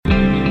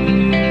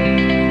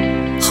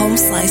Home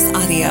Slice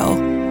Audio.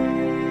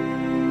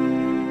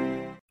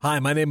 Hi,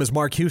 my name is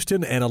Mark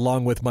Houston, and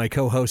along with my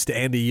co-host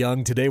Andy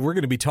Young, today we're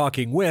going to be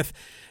talking with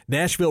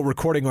Nashville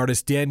recording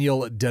artist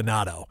Daniel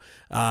Donato.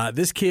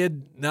 This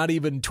kid, not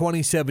even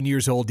 27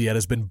 years old yet,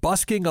 has been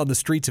busking on the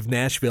streets of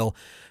Nashville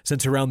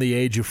since around the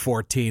age of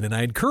 14, and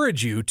I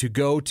encourage you to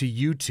go to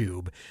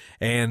YouTube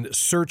and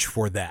search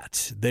for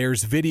that.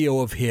 There's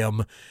video of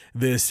him,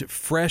 this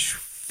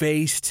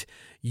fresh-faced,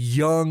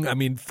 young,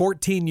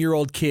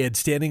 14-year-old kid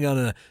standing on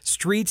the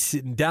streets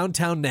in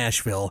downtown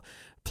Nashville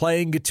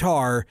playing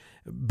guitar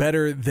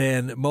better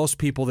than most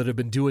people that have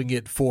been doing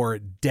it for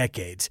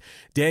decades.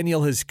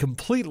 Daniel has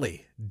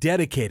completely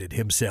dedicated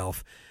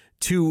himself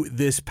to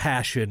this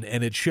passion,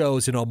 and it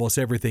shows in almost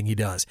everything he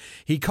does.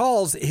 He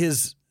calls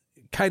his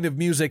kind of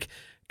music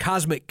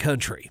cosmic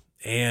country,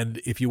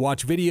 and if you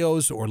watch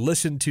videos or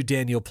listen to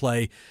Daniel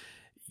play,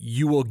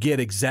 you will get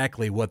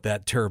exactly what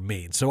that term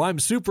means. So I'm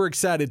super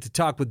excited to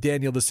talk with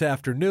Daniel this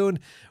afternoon.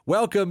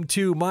 Welcome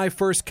to my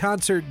first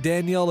concert,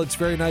 Daniel. It's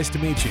very nice to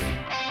meet you.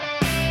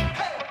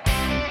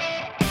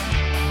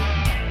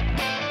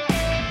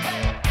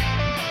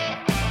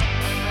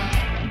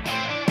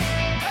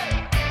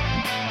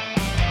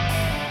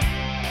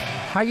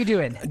 How you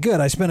doing? Good.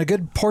 I spent a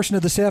good portion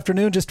of this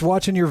afternoon just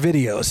watching your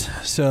videos.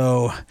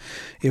 So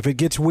if it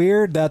gets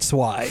weird, that's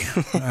why.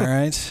 All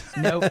right?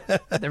 Nope.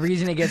 The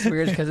reason it gets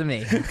weird is because of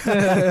me.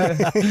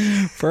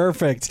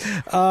 Perfect.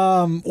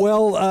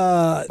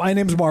 My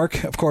name's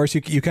Mark. Of course,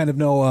 you kind of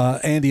know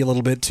Andy a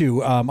little bit,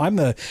 too. I'm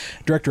the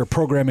director of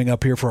programming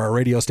up here for our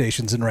radio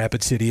stations in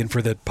Rapid City and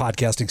for the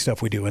podcasting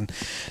stuff we do. And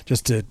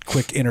just a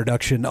quick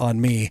introduction on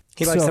me.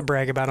 He likes to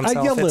brag about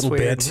himself. A little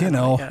bit, you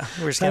know. Yeah,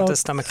 we're just going to have to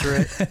stomach through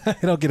it.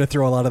 I don't get to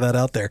throw a lot of that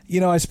out there.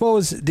 I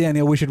suppose,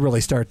 Daniel, we should really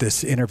start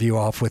this interview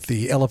off with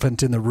the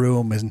elephant in the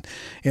room, and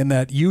in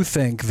that you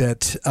think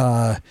that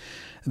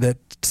that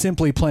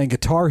simply playing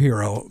Guitar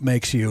Hero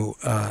makes you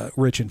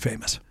rich and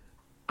famous.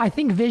 I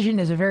think vision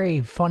is a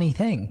very funny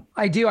thing.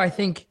 I do. I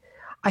think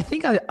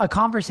a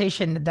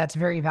conversation that's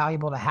very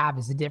valuable to have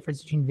is the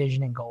difference between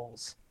vision and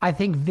goals. I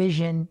think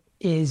vision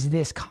is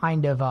this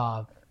kind of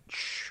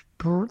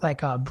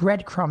like a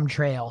breadcrumb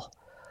trail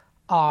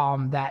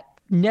that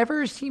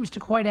never seems to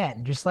quite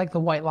end, just like the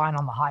white line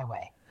on the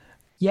highway.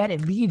 Yet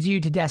it leads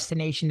you to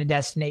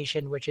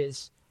destination, which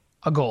is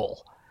a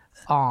goal.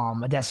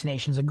 A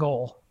destination's a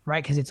goal,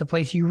 right? Because it's a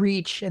place you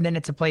reach, and then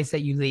it's a place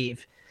that you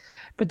leave.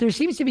 But there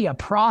seems to be a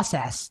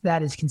process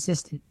that is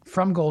consistent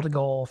from goal to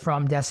goal,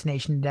 from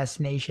destination to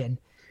destination,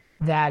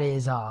 that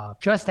is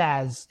just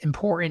as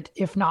important,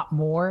 if not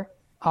more.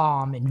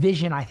 And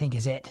vision, I think,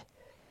 is it.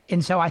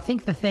 And so I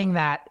think the thing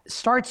that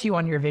starts you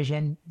on your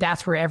vision,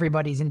 that's where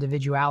everybody's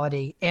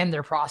individuality and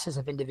their process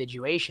of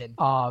individuation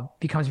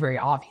becomes very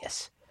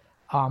obvious.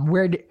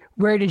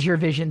 Where did your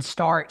vision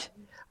start?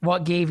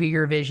 What gave you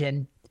your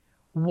vision?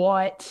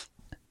 What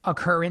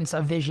occurrence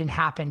of vision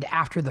happened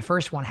after the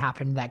first one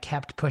happened that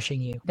kept pushing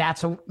you?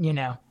 That's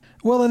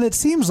Well, and it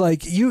seems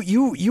like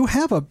you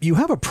have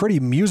a pretty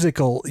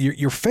musical.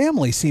 Your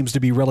family seems to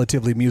be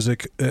relatively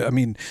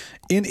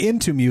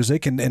into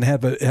music and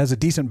has a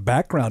decent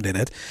background in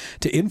it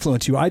to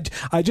influence you.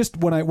 I just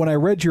when I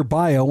read your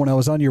bio when I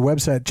was on your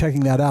website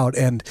checking that out,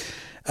 and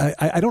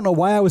I don't know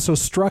why I was so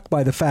struck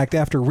by the fact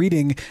after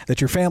reading that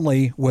your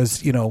family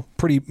was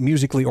pretty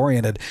musically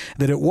oriented,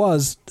 that it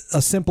was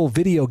a simple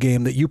video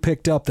game that you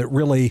picked up that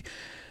really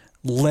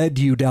led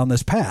you down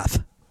this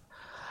path.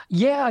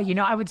 Yeah,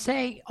 I would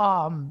say,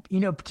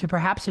 to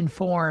perhaps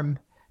inform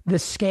the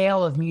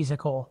scale of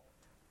musical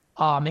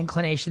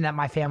inclination that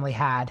my family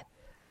had,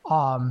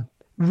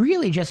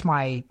 really just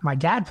my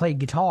dad played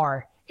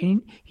guitar,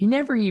 and he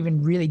never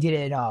even really did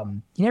it.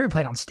 He never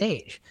played on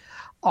stage.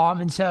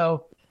 And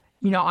so,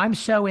 I'm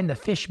so in the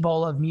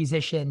fishbowl of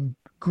musician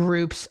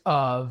groups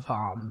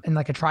in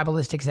like a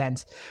tribalistic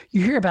sense.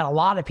 You hear about a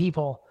lot of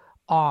people,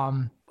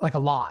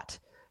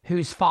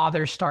 whose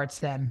father starts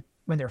them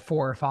when they're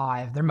 4 or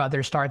 5. Their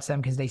mother starts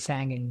them because they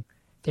sang and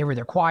they were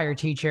their choir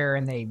teacher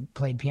and they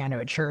played piano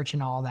at church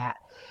and all that.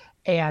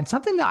 And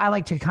something that I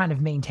like to kind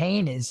of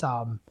maintain is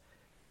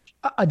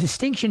a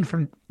distinction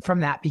from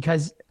that,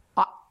 because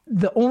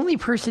the only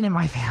person in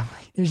my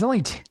family, there's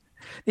only two.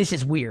 This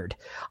is weird.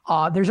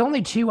 There's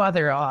only 2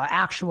 other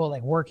actual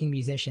working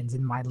musicians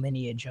in my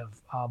lineage of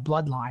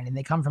bloodline, and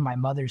they come from my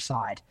mother's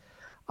side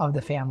of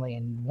the family.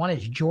 And one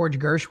is George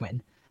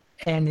Gershwin,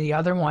 and the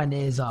other one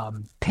is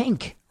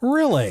Pink.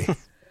 Really?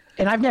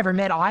 And I've never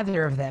met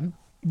either of them,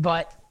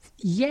 but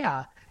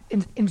yeah.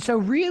 And so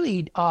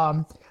really,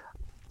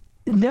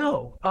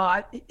 no,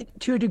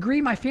 to a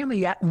degree, my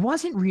family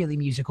wasn't really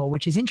musical,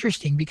 which is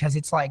interesting because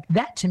it's like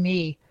that to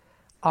me.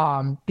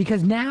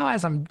 Because now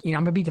as I'm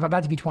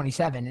about to be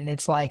 27, and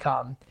it's like,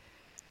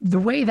 the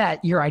way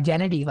that your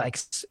identity, like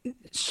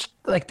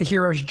the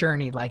hero's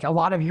journey, like a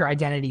lot of your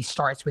identity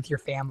starts with your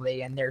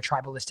family and their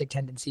tribalistic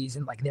tendencies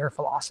and like their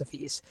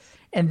philosophies.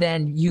 And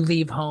then you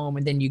leave home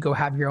and then you go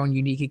have your own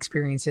unique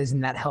experiences,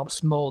 and that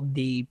helps mold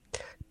the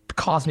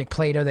cosmic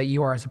Plato that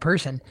you are as a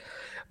person.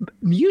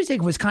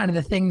 Music was kind of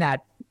the thing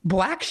that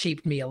black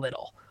sheeped me a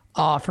little.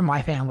 from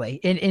my family,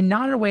 and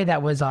not in a way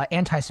that was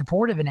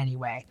anti-supportive in any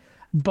way,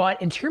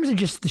 but in terms of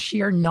just the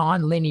sheer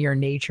non-linear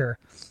nature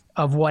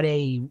of what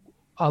a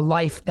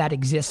life that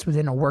exists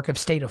within a work of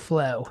state of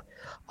flow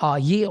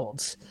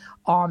yields.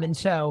 And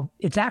so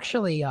it's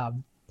actually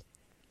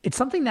it's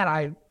something that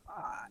I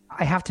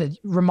have to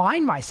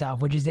remind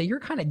myself, which is that you're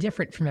kind of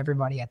different from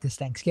everybody at this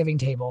Thanksgiving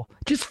table,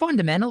 just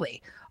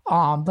fundamentally,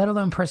 let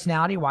alone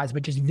personality wise,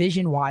 but just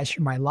vision wise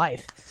for my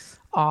life.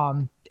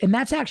 And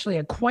that's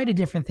actually quite a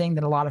different thing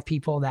than a lot of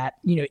people that,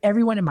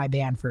 everyone in my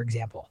band, for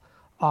example,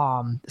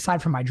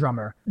 aside from my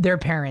drummer, their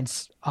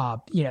parents,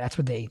 that's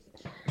what they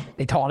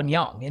taught him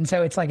young. And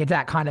so it's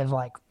that kind of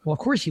like, well, of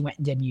course you went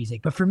and did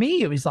music. But for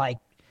me, it was like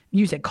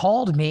music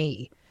called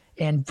me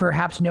and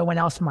perhaps no one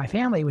else in my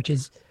family,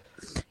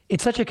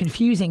 it's such a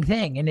confusing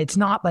thing. And it's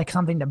not like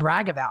something to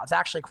brag about. It's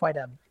actually quite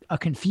a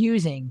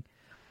confusing,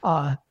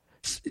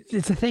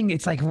 it's a thing.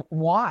 It's like,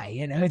 why,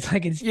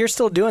 you're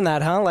still doing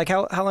that, huh? Like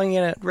how long are you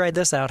going to ride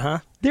this out, huh?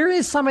 There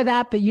is some of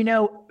that, but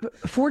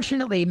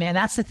fortunately, man,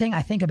 that's the thing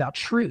I think about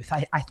truth.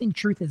 I think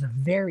truth is a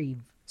very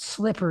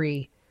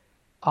slippery,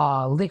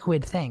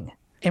 liquid thing.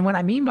 And what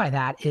I mean by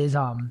that is,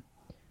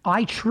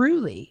 I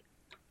truly,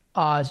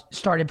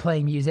 started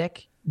playing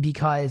music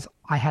because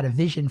I had a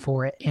vision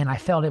for it and I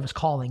felt it was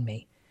calling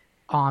me.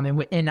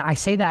 And I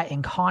say that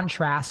in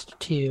contrast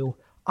to,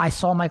 I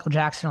saw Michael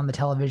Jackson on the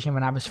television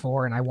when I was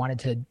 4 and I wanted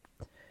to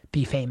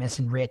be famous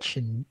and rich,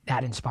 and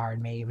that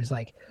inspired me.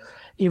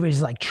 It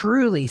was like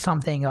truly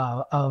something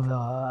of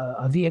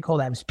a vehicle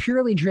that was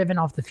purely driven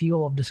off the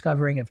fuel of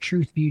discovering of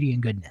truth, beauty,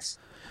 and goodness.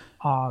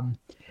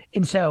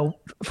 And so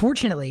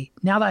fortunately,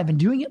 now that I've been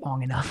doing it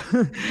long enough,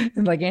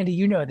 and like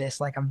Andy, this,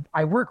 like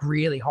I work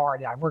really hard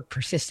and I work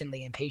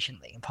persistently and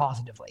patiently and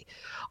positively.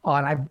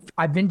 And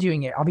I've been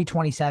doing it. I'll be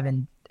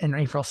 27 in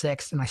April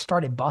 6th. And I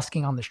started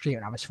busking on the street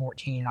when I was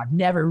 14. And I've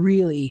never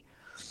really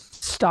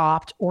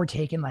stopped or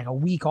taken like a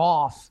week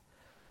off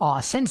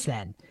since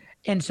then.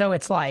 And so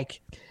it's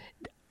like,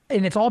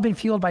 and it's all been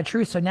fueled by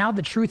truth. So now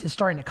the truth is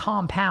starting to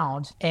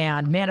compound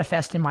and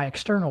manifest in my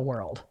external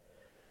world.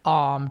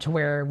 To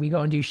where we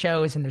go and do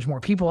shows and there's more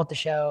people at the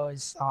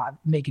shows,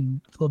 making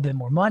a little bit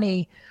more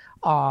money.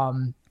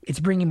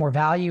 It's bringing more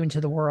value into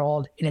the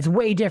world. And it's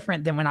way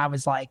different than when I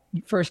was like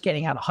first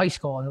getting out of high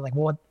school and they're like,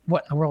 well,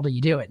 what in the world are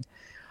you doing?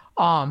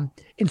 And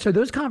so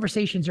those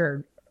conversations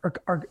are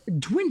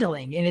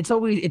dwindling, and it's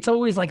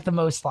always like the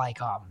most like,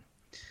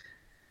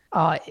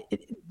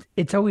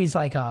 it's always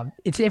like,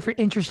 it's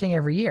interesting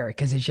every year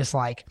because it's just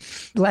like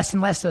less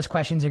and less those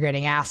questions are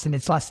getting asked, and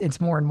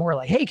it's more and more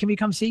like, hey, can we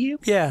come see you?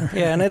 Yeah.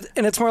 And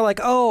it's more like,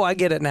 oh, I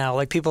get it now.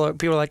 Like people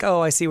are like,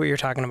 oh, I see what you're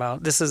talking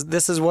about. This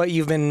is what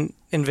you've been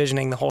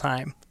envisioning the whole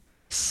time.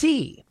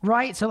 C,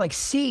 right? So like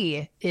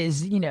C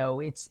is,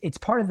 it's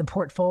part of the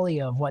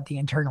portfolio of what the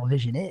internal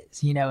vision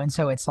is, and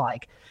so it's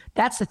like,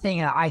 that's the thing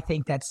that I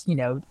think that's,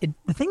 the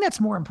thing that's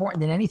more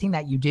important than anything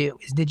that you do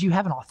is, did you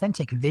have an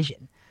authentic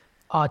vision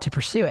to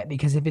pursue it?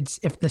 Because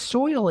if the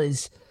soil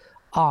is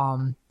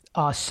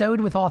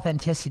sowed with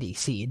authenticity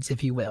seeds,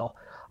 if you will,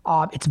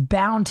 it's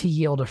bound to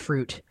yield a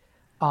fruit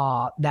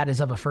that is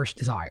of a first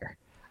desire.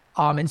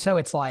 And so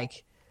it's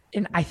like,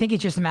 and I think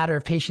it's just a matter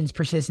of patience,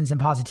 persistence, and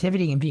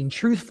positivity, and being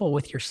truthful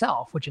with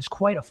yourself, which is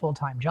quite a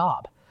full-time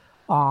job.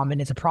 And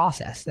it's a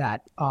process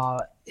that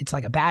it's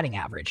like a batting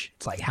average.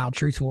 It's like, how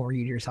truthful were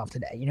you to yourself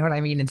today? You know what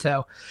I mean? And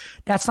so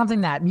that's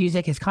something that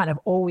music has kind of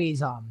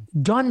always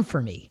done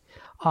for me.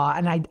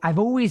 And I've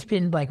always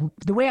been like,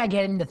 the way I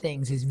get into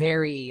things is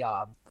very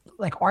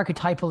like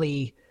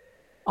archetypally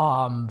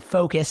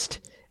focused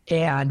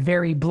and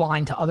very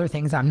blind to other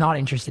things I'm not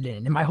interested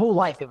in. And my whole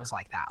life, it was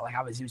like that. Like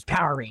it was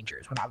Power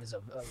Rangers when I was a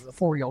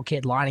 4-year-old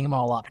kid, lining them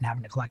all up and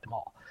having to collect them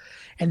all.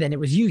 And then it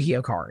was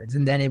Yu-Gi-Oh cards.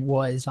 And then it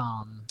was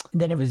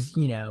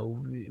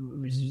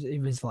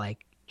it was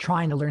like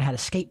trying to learn how to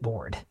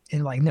skateboard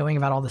and like knowing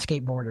about all the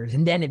skateboarders.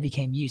 And then it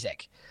became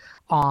music.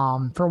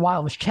 For a while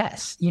it was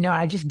chess.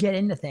 I just get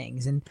into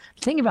things. And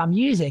the thing about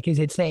music is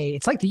it's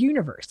like the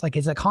universe. Like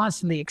it's a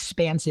constantly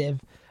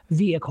expansive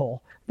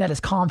vehicle that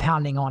is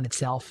compounding on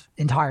itself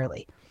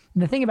entirely.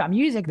 And the thing about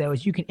music, though,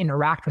 is you can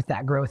interact with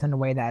that growth in a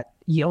way that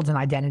yields an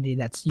identity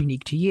that's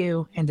unique to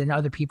you, and then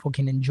other people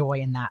can enjoy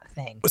in that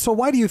thing. So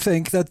why do you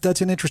think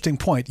that's an interesting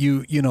point?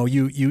 You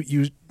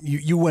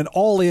went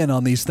all in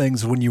on these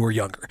things when you were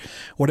younger.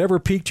 Whatever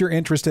piqued your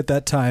interest at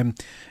that time,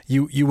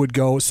 you would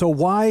go. So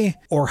why,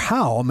 or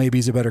how, maybe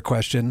is a better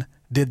question,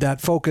 did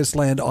that focus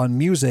land on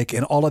music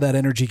and all of that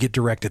energy get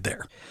directed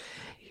there?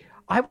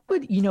 I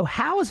would,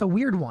 how is a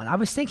weird one. I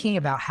was thinking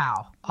about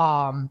how.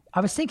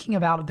 I was thinking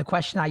about the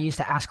question I used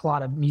to ask a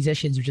lot of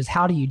musicians, which is,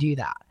 how do you do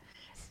that?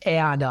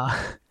 And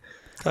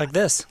like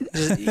this,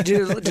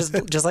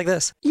 just like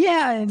this.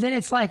 Yeah, and then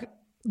it's like,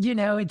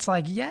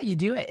 yeah, you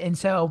do it. And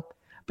so,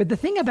 but the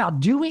thing about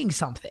doing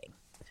something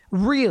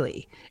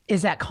really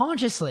is that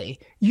consciously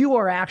you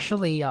are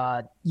actually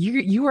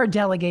you are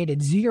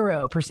delegated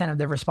 0% of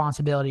the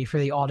responsibility for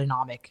the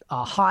autonomic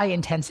high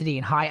intensity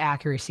and high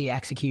accuracy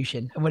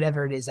execution of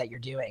whatever it is that you're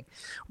doing.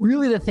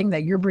 Really, the thing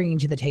that you're bringing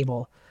to the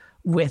table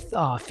with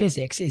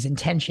physics is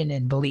intention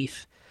and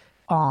belief,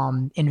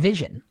 and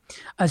vision.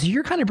 So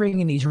you're kind of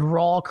bringing these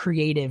raw,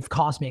 creative,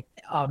 cosmic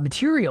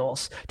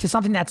materials to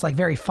something that's like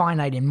very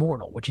finite and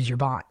mortal, which is your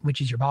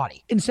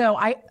body. And so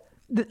I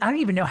don't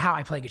even know how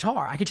I play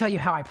guitar. I could tell you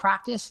how I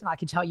practice, and I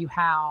could tell you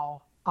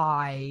how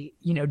I,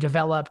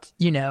 developed,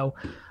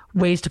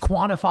 ways to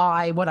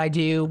quantify what I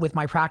do with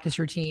my practice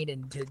routine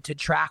and to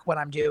track what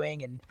I'm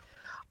doing.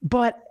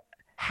 But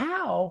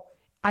how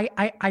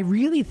I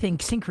really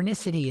think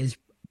synchronicity is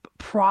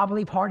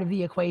probably part of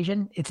the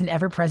equation. It's an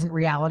ever-present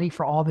reality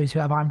for all those who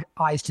have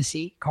eyes to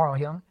see, Carl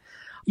Jung.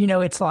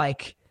 It's a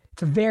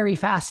very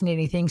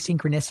fascinating thing,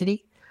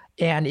 synchronicity.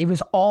 And it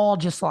was all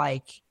just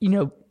like,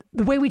 the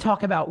way we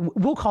talk about,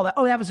 we'll call that,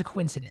 that was a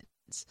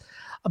coincidence.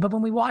 But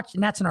when we watch,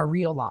 and that's in our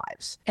real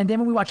lives. And then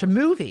when we watch a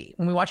movie,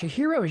 when we watch a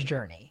hero's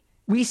journey,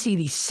 we see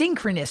these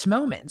synchronous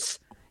moments.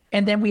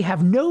 And then we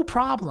have no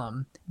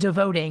problem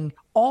devoting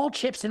all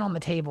chips in on the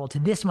table to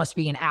this must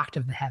be an act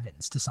of the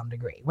heavens to some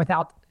degree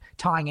without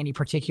tying any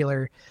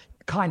particular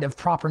kind of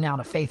proper noun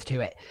of faith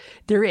to it.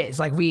 There is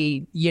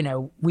we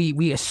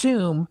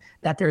assume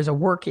that there's a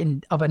work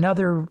of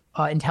another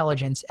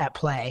intelligence at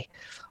play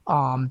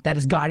that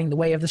is guiding the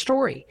way of the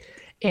story.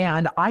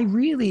 And I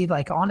really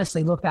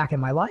honestly look back in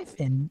my life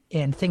and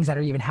things that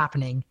are even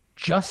happening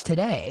just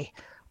today.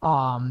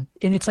 And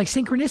it's like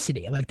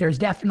synchronicity. Like there's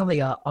definitely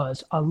a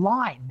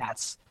line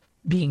that's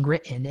being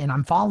written and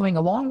I'm following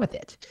along with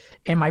it.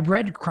 And my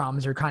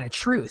breadcrumbs are kind of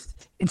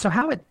truth. And so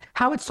how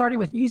it started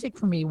with music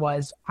for me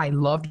was I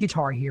loved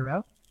Guitar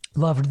Hero,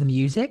 loved the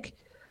music.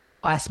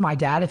 I asked my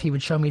dad if he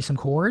would show me some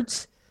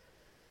chords.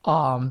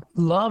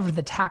 Loved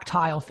the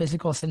tactile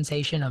physical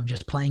sensation of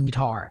just playing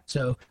guitar.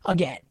 So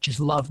again, just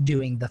loved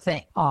doing the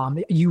thing.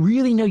 You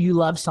really know you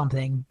love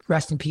something,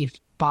 rest in peace,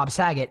 Bob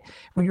Saget,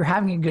 when you're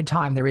having a good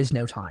time, there is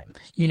no time,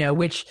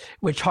 which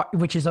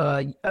is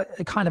a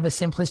kind of a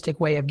simplistic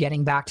way of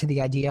getting back to the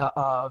idea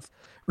of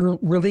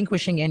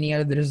relinquishing any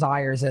other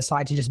desires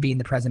aside to just be in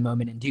the present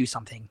moment and do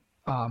something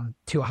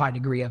to a high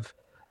degree of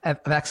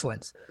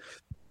excellence.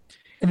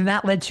 And then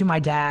that led to my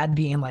dad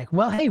being like,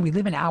 well, hey, we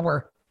live an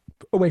hour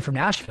away from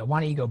Nashville.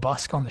 Why don't you go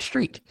busk on the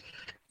street?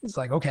 It's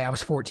like, okay, I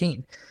was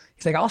 14.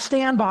 He's like, I'll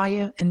stand by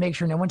you and make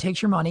sure no one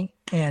takes your money.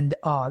 And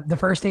the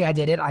first day I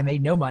did it, I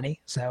made no money.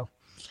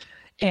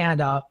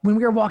 And when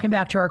we were walking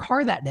back to our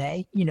car that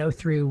day,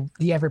 through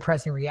the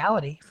ever-present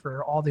reality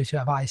for all those who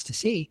have eyes to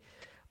see,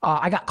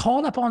 I got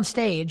called up on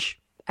stage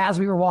as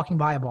we were walking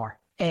by a bar.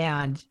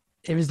 And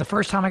it was the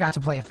first time I got to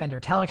play a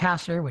Fender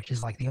Telecaster, which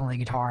is like the only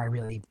guitar I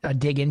really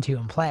dig into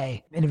and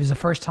play. And it was the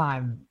first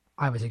time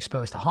I was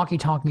exposed to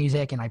honky-tonk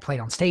music, and I played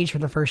on stage for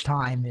the first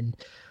time. And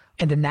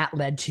then that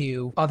led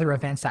to other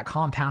events that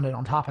compounded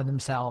on top of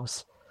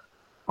themselves.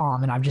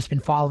 And I've just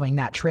been following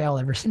that trail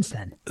ever since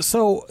then.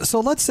 So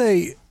let's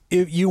say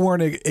if you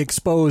weren't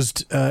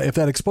exposed, if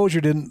that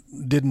exposure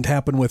didn't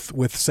happen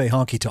with say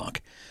honky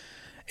tonk,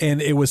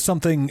 and it was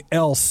something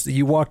else,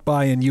 you walked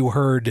by and you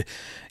heard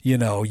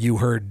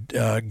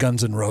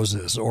Guns N'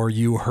 Roses, or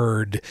you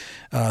heard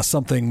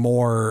something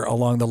more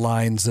along the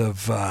lines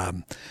of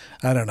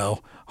I don't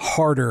know,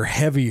 harder,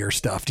 heavier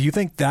stuff. Do you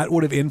think that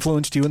would have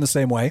influenced you in the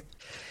same way?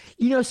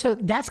 So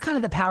that's kind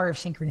of the power of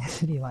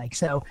synchronicity.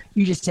 So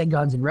you just said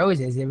Guns N'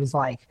 Roses. It was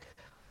like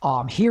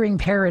hearing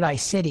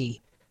Paradise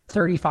City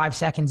 35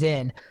 seconds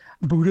in.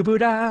 That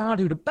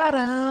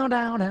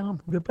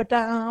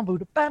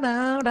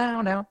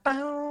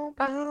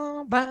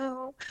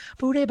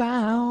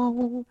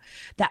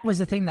was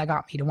the thing that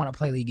got me to want to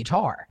play lead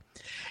guitar.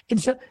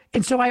 And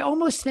so I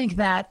almost think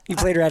that you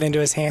played right into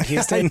his hand,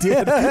 Houston. I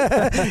did.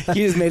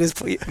 He just made his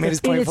point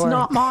for it's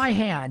not my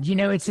hand.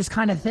 It's this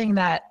kind of thing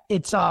that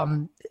it's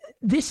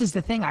this is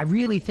the thing. I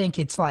really think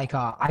it's like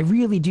I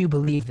really do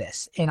believe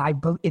this, and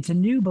it's a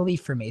new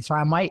belief for me. So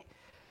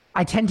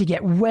I tend to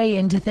get way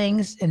into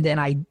things, and then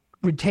I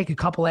would take a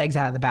couple eggs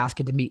out of the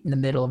basket to meet in the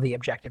middle of the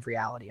objective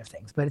reality of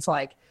things. But it's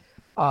like,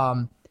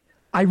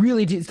 I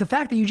really do. It's the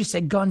fact that you just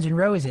said Guns N'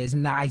 Roses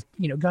and that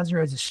Guns N'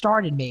 Roses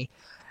started me.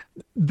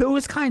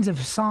 Those kinds of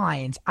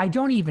signs, I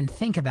don't even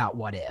think about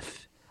what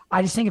if.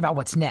 I just think about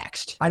what's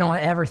next. I don't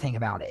ever think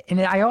about it. And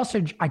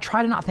I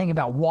try to not think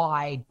about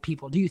why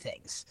people do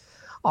things.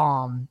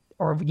 And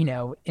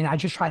I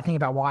just try to think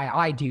about why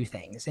I do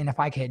things. And if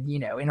I could,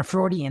 in a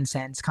Freudian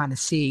sense, kind of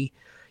see,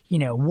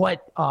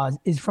 what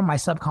is from my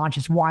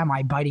subconscious, why am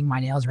I biting my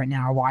nails right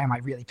now? Or why am I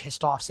really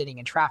pissed off sitting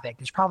in traffic?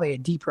 There's probably a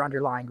deeper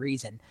underlying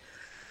reason.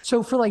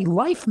 So for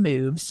life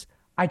moves,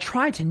 I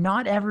try to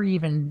not ever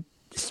even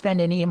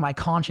spend any of my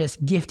conscious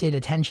gifted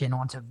attention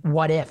onto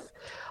what if,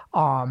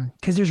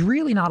 because there's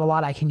really not a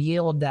lot I can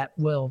yield that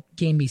will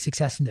gain me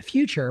success in the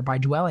future by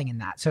dwelling in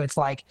that. So it's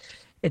like,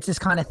 it's this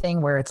kind of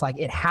thing where it's like,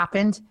 it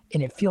happened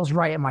and it feels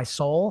right in my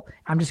soul.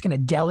 I'm just going to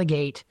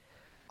delegate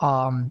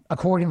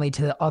accordingly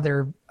to the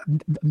other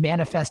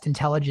manifest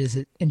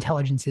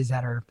intelligences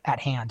that are at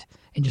hand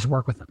and just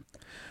work with them.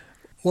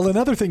 Well,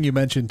 another thing you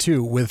mentioned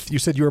too, you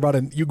said you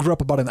grew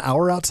up about an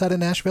hour outside of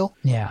Nashville.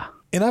 Yeah.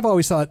 And I've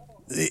always thought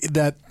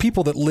that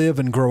people that live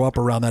and grow up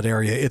around that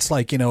area, it's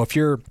like, if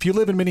you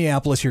live in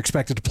Minneapolis, you're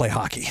expected to play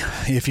hockey.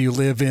 If you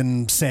live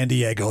in San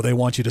Diego, they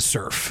want you to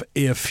surf.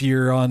 If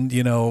you're on,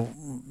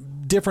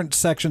 different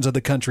sections of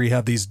the country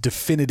have these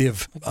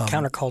definitive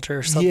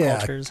counterculture,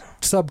 subcultures.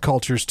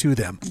 Subcultures to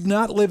them.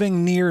 Not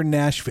living near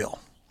Nashville,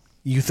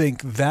 you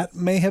think that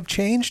may have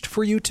changed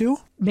for you too?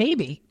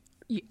 Maybe.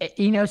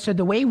 So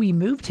the way we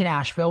moved to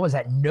Nashville was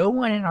that no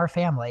one in our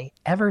family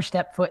ever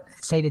stepped foot in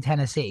the state of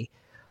Tennessee.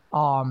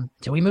 So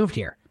we moved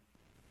here,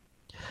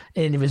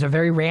 and it was a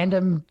very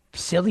random,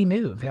 silly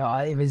move.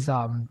 It was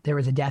there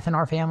was a death in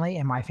our family,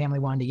 and my family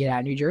wanted to get out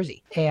of New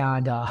Jersey,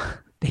 and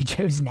they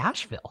chose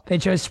Nashville. They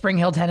chose Spring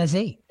Hill,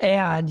 Tennessee,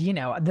 and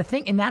the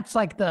thing, and that's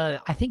like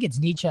I think it's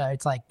Nietzsche.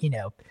 It's like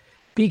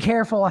be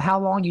careful how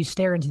long you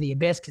stare into the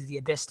abyss, because the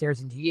abyss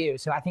stares into you.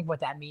 So I think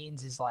what that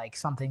means is like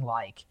something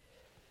like,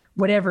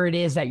 whatever it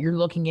is that you're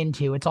looking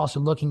into, it's also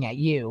looking at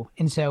you.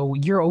 And so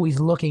you're always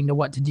looking to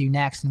what to do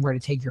next and where to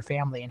take your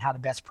family and how to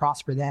best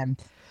prosper them.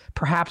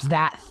 Perhaps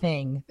that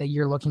thing that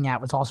you're looking at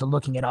was also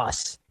looking at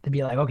us to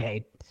be like,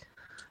 okay,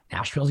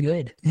 Nashville's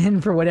good.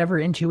 And for whatever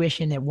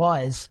intuition it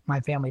was, my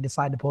family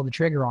decided to pull the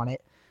trigger on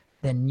it.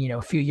 Then,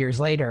 a few years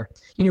later,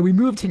 we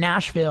moved to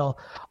Nashville.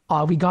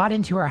 We got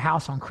into our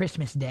house on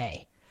Christmas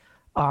Day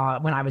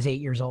when I was 8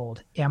 years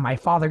old. And my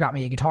father got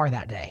me a guitar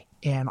that day,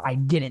 and I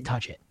didn't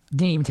touch it.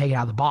 Didn't even take it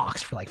out of the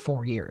box for like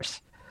 4 years.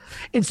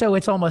 And so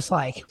it's almost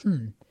like,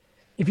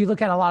 if you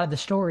look at a lot of the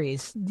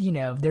stories,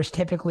 there's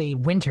typically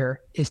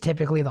winter is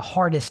typically the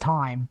hardest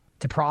time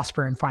to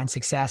prosper and find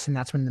success. And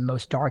that's when the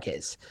most dark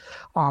is.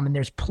 And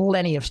there's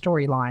plenty of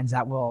storylines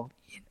that will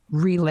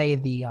relay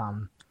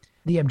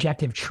the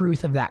objective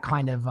truth of that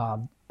kind of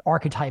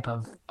archetype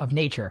of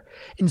nature.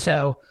 And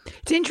so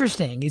it's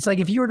interesting. It's like,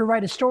 if you were to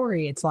write a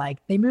story, it's like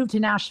they move to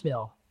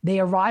Nashville. They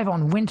arrive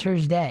on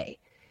winter's day.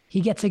 He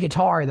gets a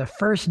guitar the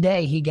first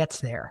day he gets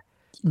there.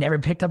 Never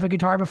picked up a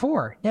guitar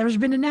before. Never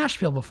been to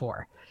Nashville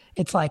before.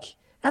 It's like,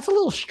 that's a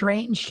little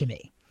strange to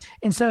me.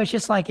 And so it's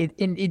just like,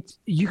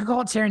 you could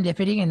call it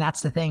serendipity, and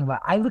that's the thing. But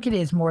I look at it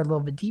as more a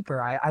little bit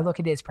deeper. I look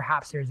at it as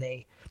perhaps there's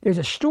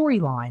a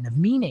storyline of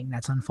meaning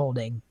that's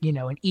unfolding,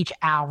 in each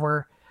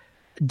hour,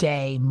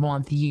 day,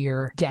 month,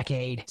 year,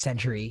 decade,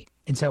 century,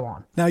 and so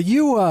on. Now,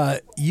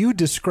 you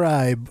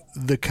describe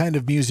the kind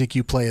of music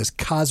you play as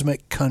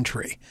cosmic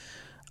country.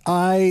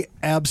 I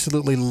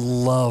absolutely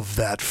love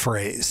that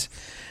phrase.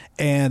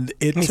 And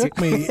it took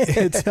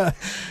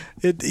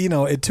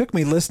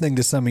me listening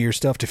to some of your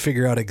stuff to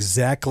figure out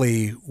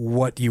exactly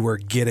what you were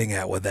getting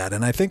at with that.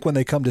 And I think when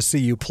they come to see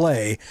you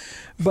play,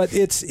 but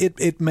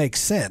it makes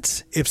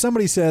sense. If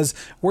somebody says,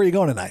 "Where are you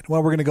going tonight?"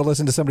 Well, we're going to go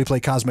listen to somebody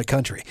play cosmic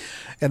country.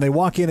 And they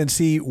walk in and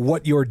see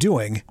what you're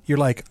doing, you're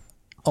like,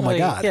 "Oh my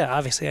God." Yeah,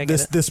 obviously I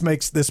get it. This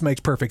makes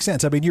perfect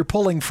sense. I mean, you're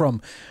pulling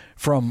from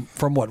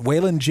what,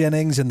 Waylon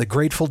Jennings and the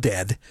Grateful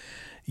Dead.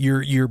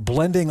 You're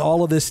blending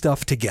all of this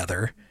stuff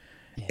together.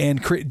 Yeah.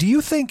 And do you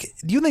think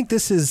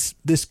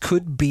this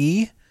could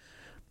be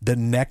the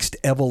next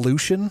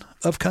evolution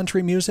of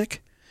country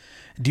music?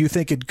 Do you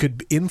think it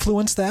could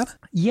influence that?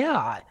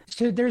 Yeah.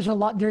 So there's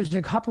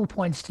a couple of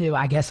points to,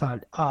 I guess,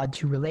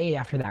 to relate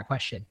after that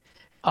question.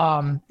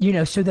 So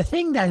the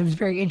thing that was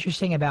very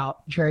interesting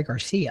about Jerry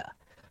Garcia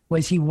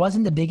was he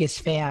wasn't the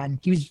biggest fan.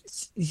 He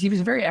was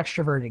a very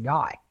extroverted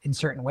guy in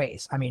certain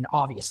ways. I mean,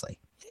 obviously,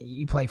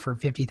 you play for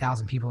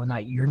 50,000 people a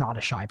night, you're not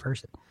a shy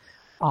person.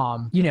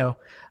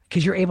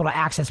 Because you're able to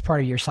access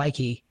part of your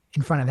psyche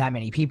in front of that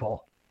many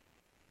people.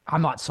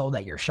 I'm not sold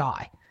that you're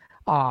shy.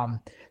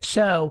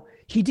 So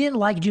he didn't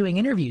like doing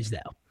interviews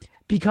though,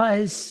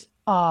 because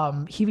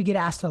he would get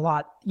asked a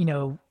lot,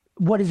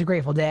 what is a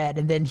Grateful Dead?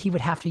 And then he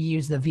would have to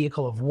use the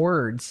vehicle of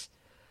words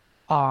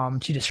to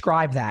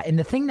describe that. And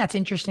the thing that's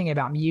interesting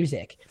about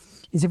music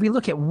is if we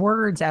look at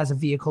words as a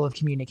vehicle of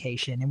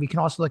communication, and we can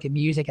also look at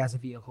music as a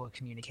vehicle of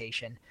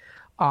communication,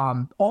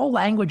 all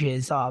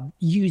languages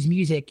use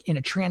music in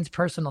a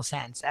transpersonal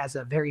sense as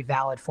a very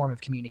valid form of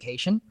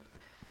communication.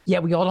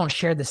 Yet we all don't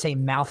share the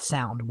same mouth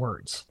sound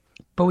words,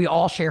 but we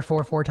all share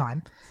 4/4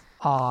 time.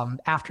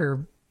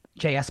 After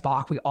J.S.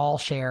 Bach, we all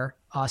share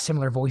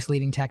similar voice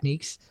leading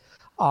techniques.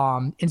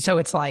 And so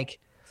it's like,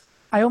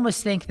 I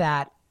almost think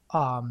that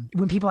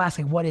when people ask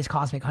like, what is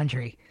cosmic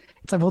country?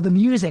 It's like, well, the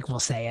music will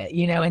say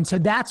it, And so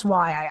that's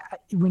why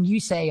when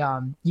you say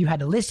you had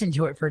to listen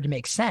to it for it to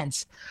make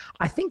sense,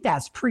 I think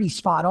that's pretty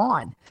spot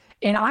on.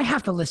 And I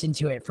have to listen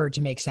to it for it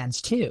to make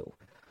sense too.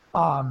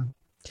 And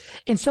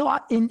so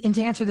and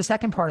to answer the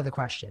second part of the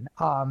question,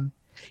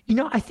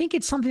 I think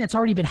it's something that's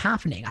already been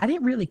happening. I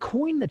didn't really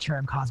coin the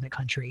term cosmic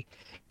country.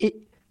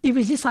 It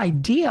was this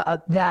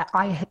idea that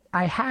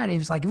I had. It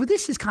was like, well,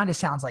 this kind of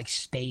sounds like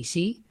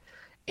spacey.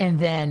 And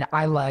then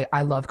I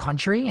love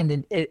country. And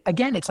then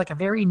it's like a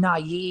very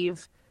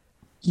naive,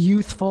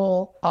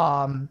 youthful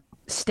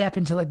step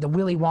into like the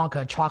Willy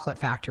Wonka chocolate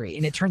factory.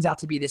 And it turns out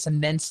to be this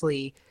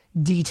immensely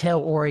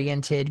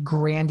detail-oriented,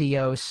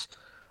 grandiose,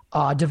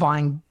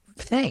 divine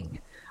thing.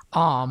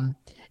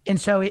 And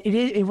so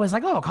it was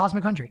like, oh,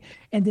 Cosmic Country.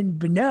 And then,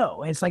 but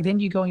no, it's like, then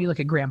you go and you look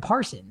at Graham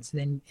Parsons,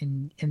 and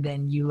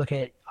then you look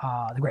at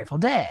the Grateful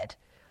Dead,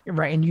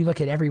 right? And you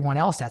look at everyone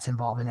else that's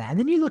involved in that. And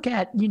then you look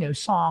at,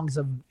 songs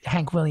of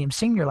Hank Williams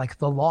Sr., like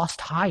The Lost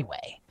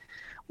Highway.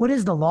 What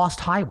is the Lost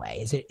Highway?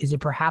 Is it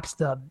perhaps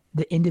the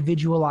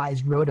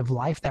individualized road of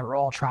life that we're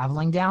all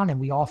traveling down, and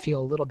we all feel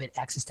a little bit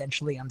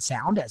existentially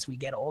unsound as we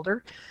get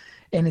older?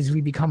 And as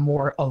we become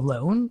more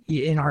alone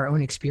in our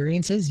own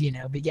experiences,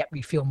 but yet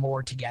we feel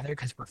more together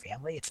because we're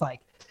family. It's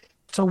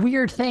a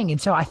weird thing. And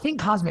so I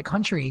think Cosmic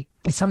Country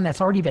is something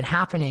that's already been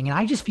happening. And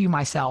I just view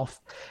myself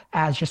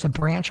as just a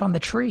branch on the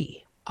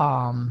tree.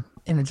 And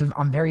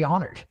I'm very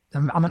honored.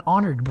 I'm an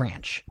honored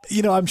branch.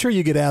 I'm sure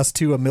you get asked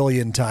too a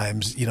million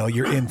times,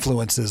 your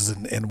influences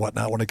and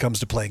whatnot when it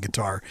comes to playing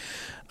guitar.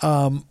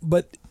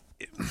 But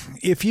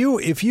if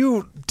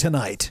you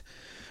tonight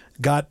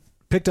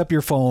picked up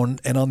your phone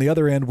and on the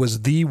other end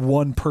was the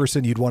one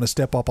person you'd want to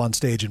step up on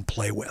stage and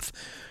play with,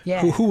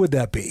 who would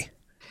that be?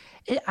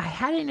 I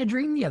had it in a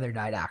dream the other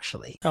night,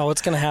 actually. Oh,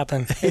 it's going to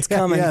happen. It's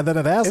coming. Yeah, then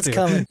it has it's to.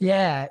 coming.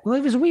 Yeah. Well,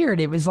 it was weird.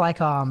 It was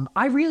like,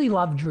 I really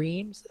love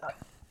dreams.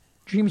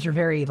 Dreams are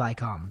very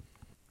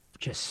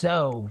just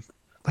so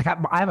I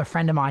have a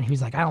friend of mine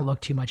who's like, I don't look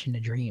too much into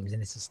dreams.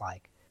 And it's just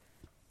like,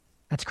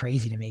 that's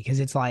crazy to me. Because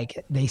it's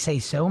like, they say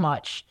so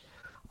much.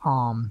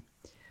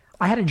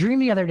 I had a dream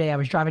the other day. I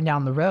was driving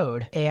down the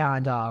road,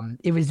 and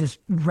it was this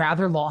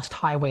rather lost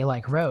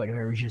highway-like road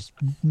where it was just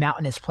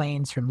mountainous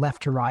plains from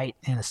left to right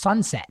and a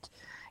sunset.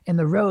 And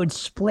the road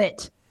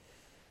split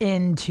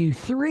into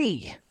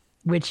three,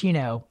 which,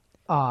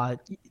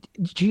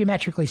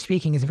 geometrically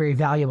speaking, is a very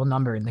valuable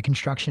number in the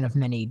construction of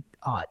many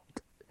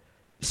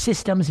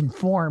systems and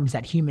forms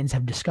that humans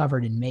have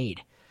discovered and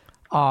made.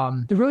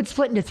 The road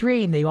split into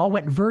three, and they all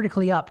went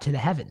vertically up to the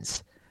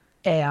heavens.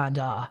 And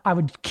I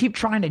would keep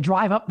trying to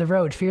drive up the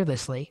road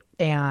fearlessly,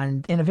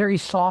 and in a very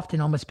soft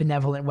and almost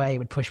benevolent way, it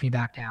would push me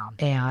back down.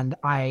 And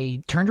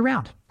I turned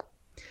around.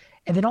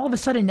 And then all of a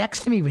sudden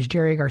next to me was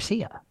Jerry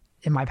Garcia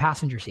in my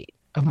passenger seat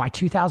of my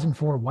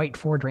 2004 white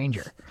Ford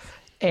Ranger.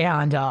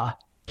 And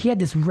he had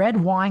this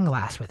red wine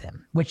glass with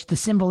him, which the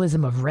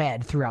symbolism of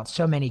red throughout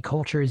so many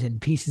cultures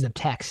and pieces of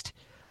text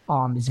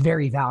is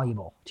very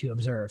valuable to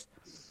observe.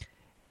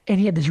 And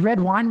he had this red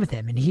wine with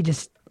him, and he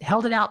just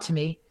held it out to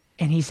me.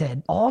 And he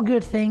said, all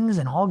good things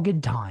and all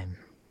good time.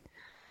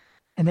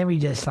 And then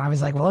I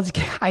was like, well,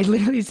 I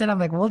literally said,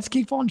 let's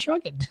keep on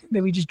trucking.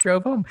 Then we just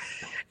drove home.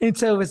 And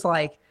so it was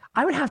like,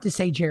 I would have to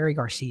say Jerry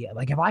Garcia.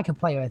 Like, if I could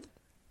play with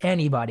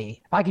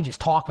anybody, if I could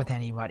just talk with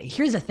anybody.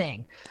 Here's the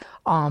thing.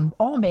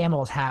 All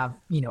mammals have,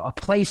 a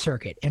play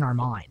circuit in our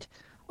mind.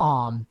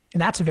 And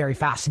that's a very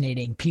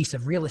fascinating piece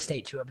of real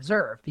estate to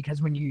observe,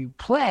 because when you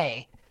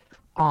play,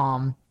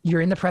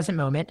 you're in the present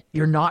moment.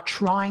 You're not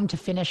trying to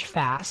finish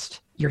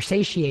fast. You're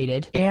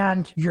satiated,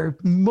 and you're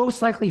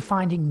most likely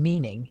finding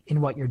meaning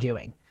in what you're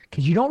doing,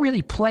 because you don't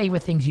really play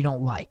with things you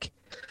don't like.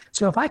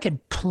 So if I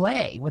could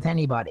play with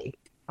anybody,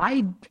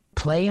 I'd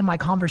play in my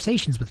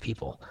conversations with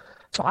people.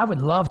 So I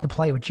would love to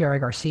play with Jerry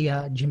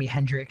Garcia, Jimi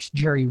Hendrix,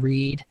 Jerry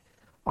Reed.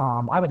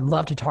 I would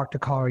love to talk to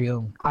Carl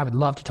Jung. I would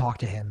love to talk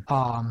to him.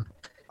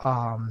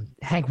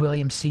 Hank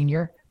Williams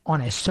Sr.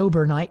 on a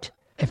sober night,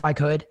 if I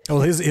could.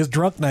 Well, his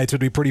drunk nights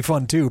would be pretty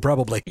fun too,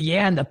 probably.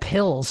 Yeah, and the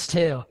pills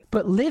too.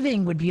 But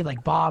living would be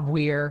like Bob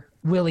Weir,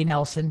 Willie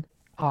Nelson,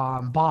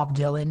 Bob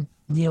Dylan,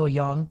 Neil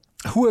Young.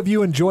 Who have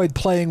you enjoyed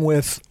playing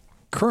with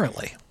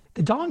currently?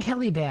 The Don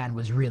Kelly Band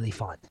was really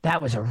fun.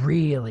 That was a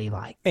really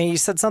And you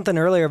said something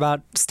earlier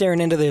about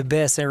staring into the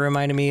abyss. It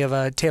reminded me of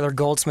a Taylor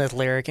Goldsmith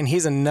lyric, and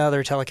he's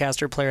another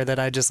Telecaster player that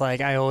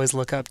I always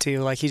look up to.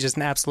 Like, he's just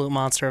an absolute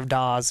monster of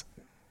DAWs.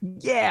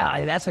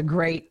 Yeah, that's a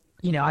great.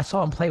 I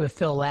saw him play with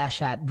Phil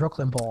Lesh at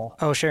Brooklyn Bowl.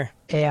 Oh, sure.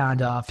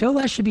 And Phil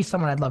Lesh should be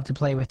someone I'd love to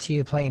play with,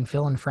 too, playing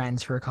Phil and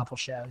Friends for a couple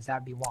shows.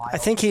 That'd be wild. I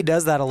think he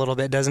does that a little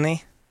bit, doesn't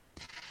he?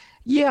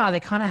 Yeah, they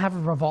kind of have a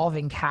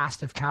revolving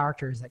cast of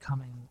characters that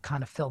come and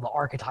kind of fill the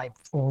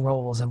archetypal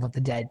roles of what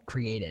the Dead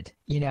created,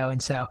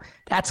 and so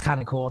that's kind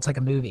of cool. It's like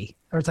a movie,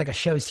 or it's like a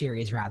show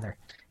series, rather.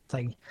 It's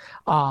like,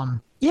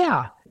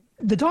 yeah.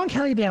 The Don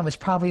Kelly Band was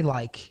probably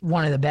like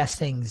one of the best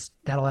things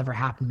that'll ever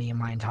happen to me in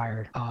my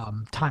entire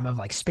time of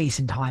like space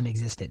and time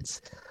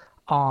existence.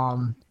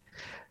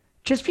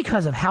 Just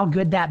because of how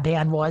good that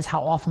band was,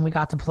 how often we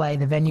got to play,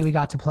 the venue we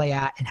got to play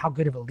at, and how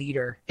good of a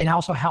leader, and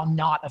also how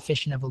not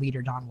efficient of a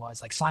leader Don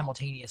was, like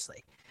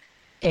simultaneously.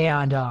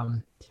 And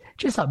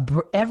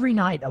every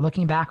night,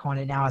 looking back on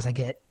it now as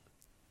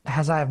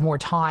I have more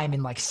time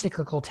and like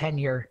cyclical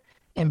tenure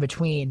in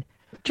between,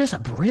 just a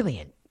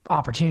brilliant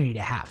opportunity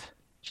to have.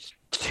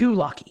 Too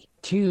lucky.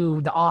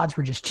 The odds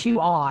were just too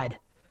odd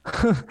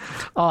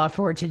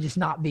for it to just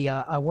not be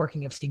a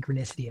working of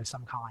synchronicity of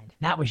some kind.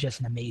 That was just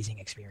an amazing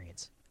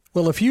experience.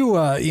 Well, if you,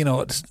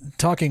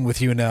 talking with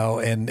you now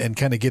and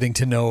kind of getting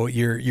to know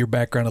your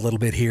background a little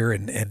bit here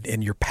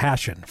and your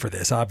passion for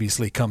this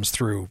obviously comes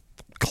through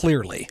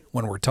clearly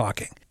when we're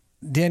talking.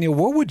 Daniel,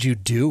 what would you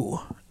do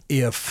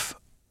if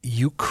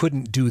you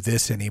couldn't do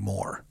this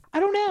anymore? I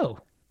don't know.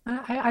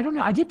 I don't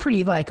know. I did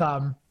pretty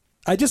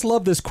I just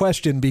love this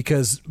question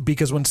because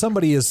when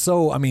somebody is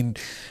so, I mean,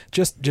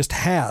 just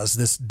has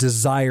this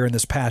desire and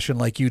this passion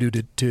like you do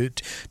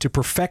to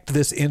perfect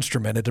this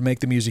instrument and to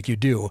make the music you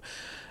do,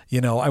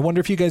 you know, I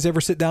wonder if you guys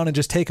ever sit down and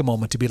just take a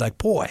moment to be like,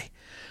 boy,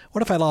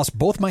 what if I lost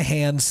both my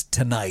hands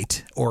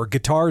tonight, or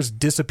guitars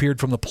disappeared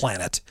from the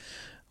planet?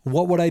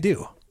 What would I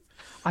do?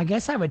 I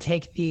guess I would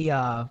take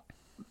the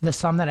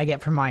sum that I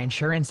get from my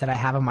insurance that I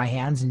have in my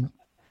hands and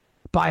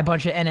buy a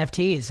bunch of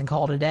NFTs and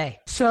call it a day.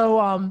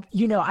 So,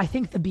 you know, I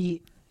think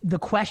the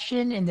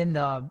question, and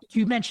then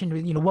you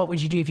mentioned, you know, what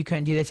would you do if you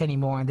couldn't do this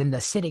anymore? And then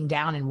the sitting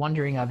down and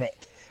wondering of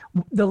it.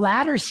 The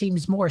latter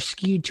seems more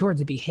skewed towards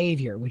the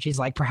behavior, which is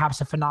like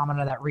perhaps a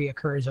phenomena that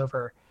reoccurs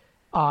over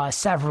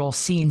several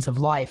scenes of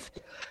life.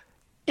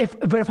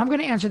 But if I'm going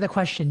to answer the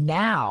question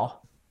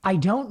now, I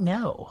don't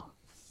know.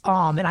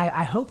 And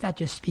I hope that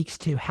just speaks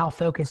to how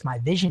focused my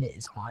vision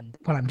is on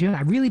what I'm doing.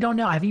 I really don't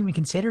know. I haven't even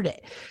considered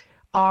it.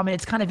 And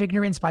it's kind of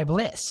ignorance by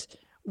bliss,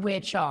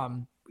 which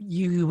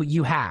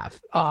you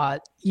have.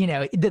 You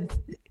know,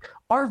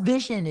 our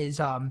vision is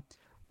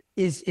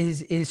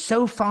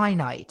so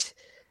finite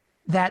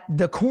that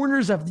the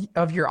corners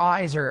of your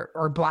eyes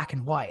are black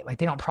and white. Like,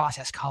 they don't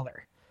process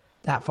color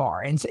that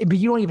far, but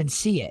you don't even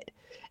see it.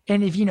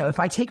 And if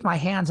I take my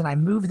hands and I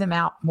move them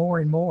out more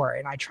and more,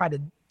 and I try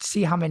to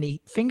see how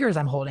many fingers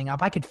I'm holding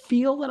up, I could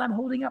feel that I'm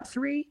holding up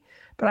 3,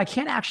 but I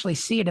can't actually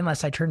see it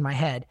unless I turn my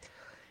head.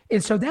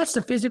 And so that's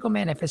the physical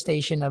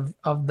manifestation of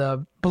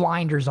the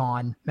blinders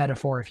on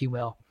metaphor, if you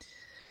will.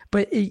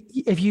 But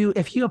if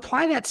you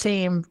apply that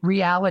same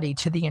reality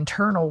to the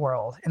internal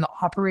world and the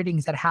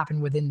operatings that happen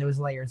within those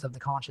layers of the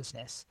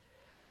consciousness,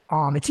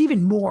 it's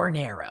even more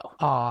narrow.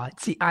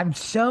 See, I'm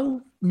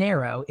so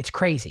narrow, it's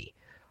crazy.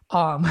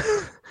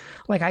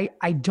 Like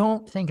I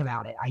don't think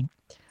about it.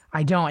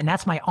 I don't, and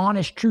that's my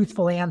honest,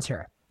 truthful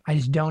answer. I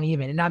just don't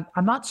even, and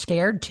I'm not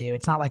scared to.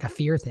 It's not like a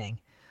fear thing.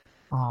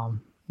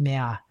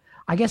 Yeah.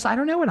 I guess I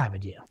don't know what I would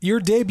do. Your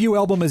debut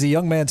album is A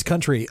Young Man's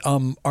Country.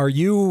 Are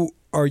you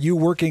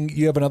working?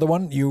 You have another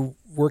one? You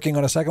working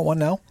on a second one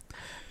now?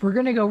 We're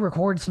gonna go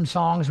record some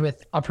songs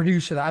with a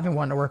producer that I've been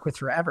wanting to work with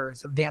forever.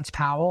 It's Vance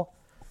Powell.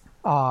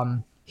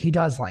 He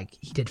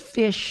did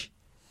Fish,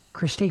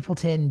 Chris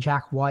Stapleton,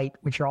 Jack White,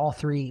 which are all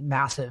 3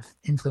 massive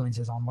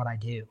influences on what I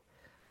do.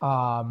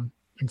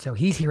 And so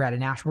he's here out of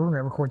Nashville. We're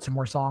gonna record some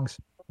more songs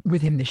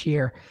with him this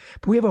year.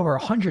 But we have over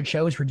 100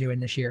 shows we're doing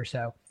this year,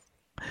 so.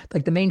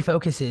 Like, the main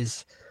focus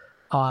is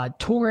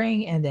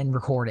touring and then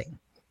recording.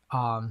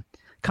 Kind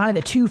of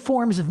the 2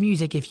 forms of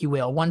music, if you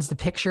will. One's the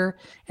picture,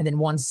 and then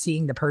one's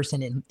seeing the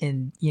person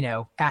in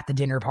at the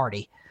dinner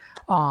party.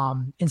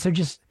 And so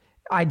just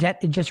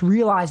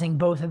realizing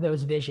both of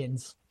those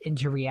visions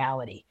into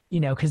reality.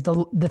 Because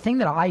the thing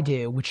that I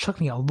do, which took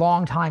me a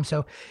long time.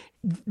 So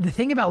the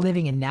thing about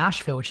living in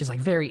Nashville, which is like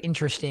very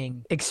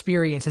interesting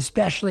experience,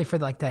 especially for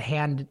like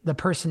the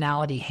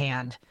personality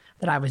hand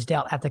that I was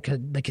dealt at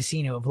the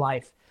casino of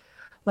life.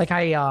 Like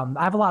I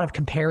have a lot of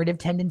comparative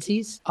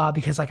tendencies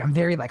because like I'm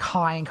very like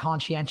high in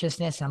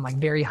conscientiousness, and I'm like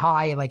very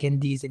high like in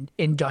these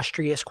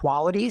industrious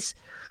qualities.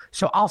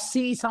 So I'll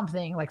see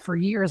something, like for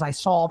years I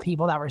saw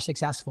people that were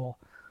successful.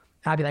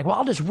 And I'd be like, well,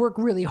 I'll just work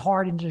really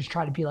hard and just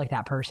try to be like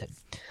that person.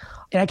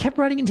 And I kept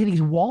running into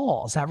these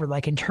walls that were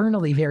like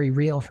internally very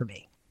real for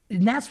me.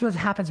 And that's what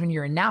happens when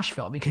you're in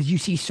Nashville, because you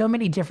see so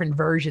many different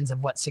versions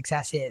of what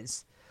success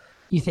is.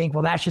 You think,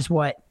 well, that's just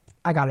what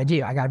I got to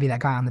do. I got to be that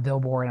guy on the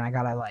billboard, and I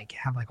got to like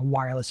have like a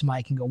wireless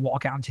mic and go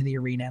walk out into the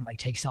arena and like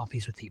take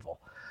selfies with people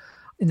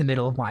in the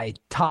middle of my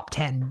top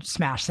 10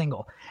 smash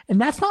single.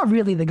 And that's not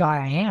really the guy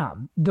I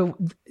am.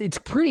 It's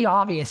pretty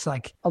obvious.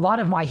 Like a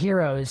lot of my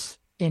heroes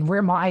and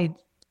where my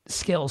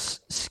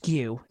skills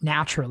skew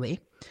naturally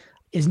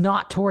is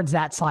not towards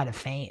that side of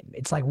fame.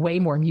 It's like way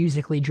more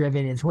musically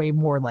driven. It's way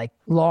more like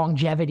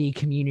longevity,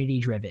 community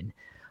driven.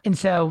 And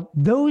so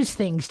those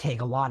things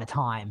take a lot of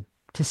time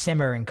to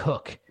simmer and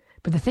cook.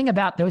 But the thing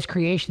about those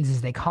creations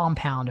is they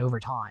compound over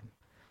time.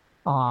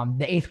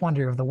 The 8th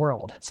wonder of the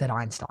world, said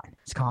Einstein,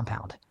 is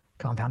compound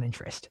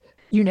interest.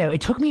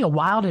 It took me a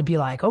while to be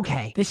like,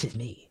 okay, this is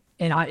me.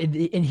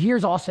 And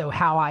here's also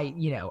how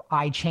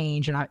I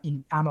change,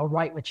 and I'm all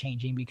right with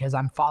changing because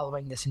I'm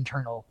following this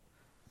internal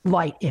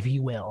light, if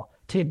you will,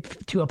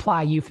 to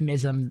apply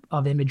euphemism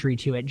of imagery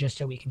to it, just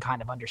so we can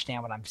kind of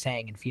understand what I'm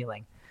saying and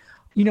feeling.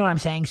 You know what I'm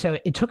saying? So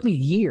it took me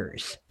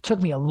years. It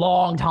took me a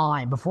long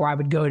time before I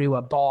would go to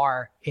a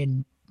bar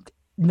and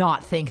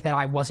not think that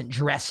I wasn't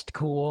dressed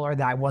cool, or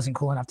that I wasn't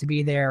cool enough to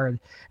be there, or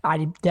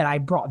that I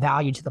brought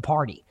value to the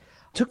party.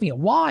 It took me a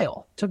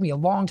while. It took me a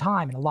long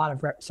time and a lot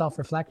of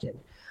self-reflective.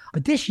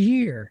 But this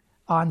year,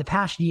 in the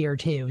past year or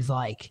two, is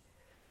like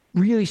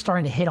really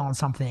starting to hit on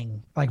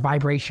something like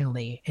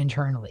vibrationally,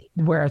 internally,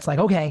 where it's like,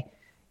 okay,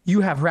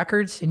 you have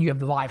records and you have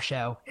the live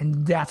show,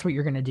 and that's what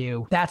you're going to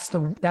do. That's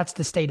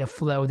the state of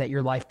flow that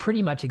your life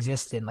pretty much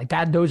exists in. Like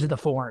that, those are the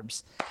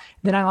forms.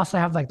 Then I also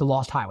have like the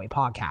Lost Highway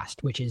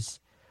podcast, which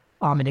is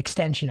an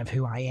extension of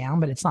who I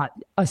am, but it's not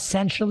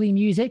essentially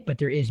music, but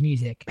there is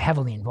music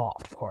heavily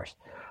involved, of course.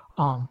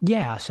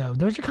 So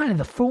those are kind of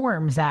the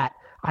forms that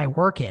I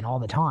work in all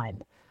the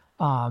time.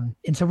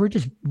 And so we're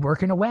just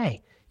working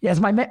away. Yes,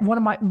 one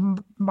of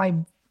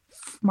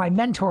my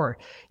mentor,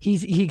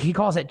 he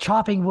calls it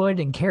chopping wood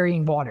and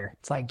carrying water.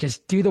 It's like,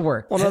 just do the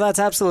work. Well, no, that's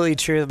absolutely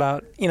true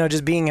about,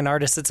 just being an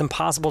artist. It's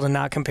impossible to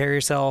not compare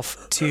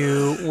yourself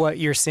to what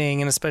you're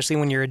seeing, and especially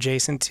when you're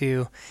adjacent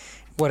to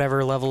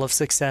whatever level of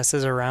success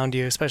is around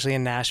you, especially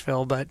in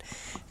Nashville. But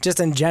just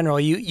in general,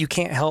 you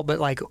can't help but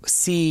like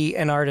see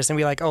an artist and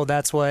be like, oh,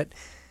 that's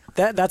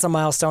a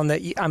milestone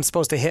that I'm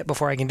supposed to hit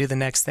before I can do the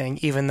next thing,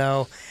 even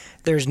though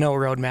there's no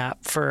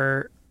roadmap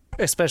for,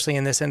 especially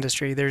in this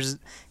industry, there's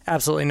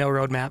absolutely no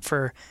roadmap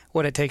for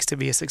what it takes to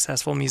be a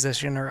successful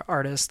musician or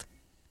artist.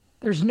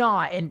 There's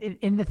not.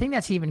 And the thing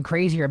that's even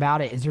crazier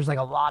about it is there's like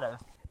a lot of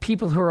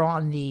people who are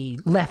on the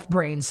left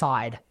brain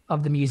side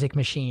of the music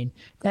machine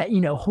that,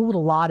 hold a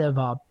lot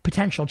of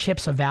potential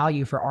chips of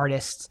value for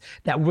artists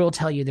that will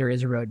tell you there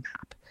is a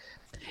roadmap.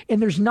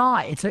 And there's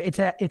not.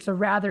 It's a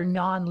rather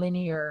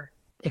non-linear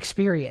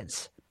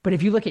experience. But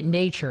if you look at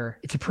nature,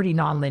 it's a pretty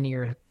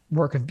non-linear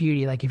work of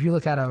beauty. Like if you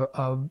look at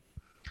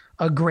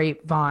a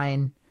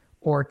grapevine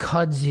or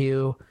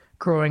kudzu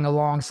growing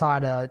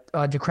alongside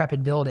a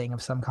decrepit building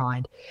of some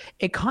kind,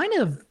 it kind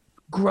of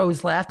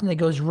grows left and it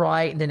goes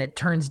right, and then it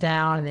turns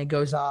down and then it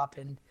goes up.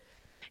 And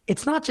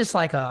it's not just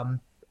like a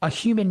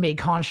human-made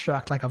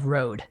construct like a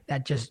road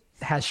that just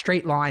has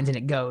straight lines and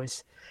it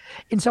goes.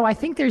 And so I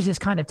think there's this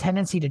kind of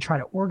tendency to try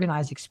to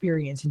organize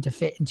experience and to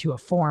fit into a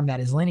form that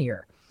is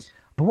linear.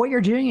 But what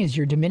you're doing is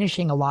you're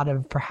diminishing a lot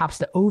of perhaps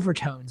the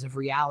overtones of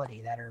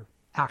reality that are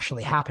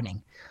actually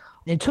happening.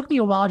 It took me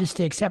a while just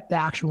to accept the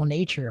actual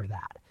nature of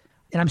that.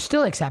 And I'm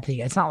still accepting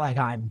it. It's not like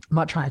I'm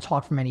not trying to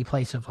talk from any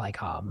place of like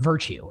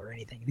virtue or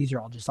anything. These are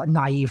all just like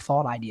naive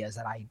thought ideas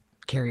that I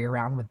carry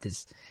around with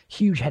this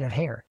huge head of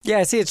hair.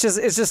 Yeah, see, it's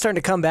just starting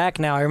to come back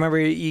now. I remember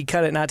you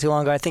cut it not too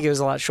long ago. I think it was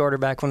a lot shorter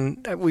back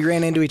when we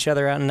ran into each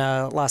other out in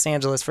Los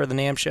Angeles for the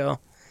NAMM show.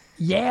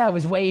 Yeah, it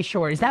was way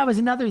short. That was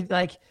another,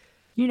 like,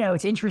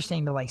 it's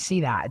interesting to like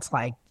see that. It's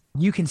like,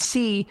 you can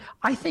see,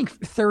 I think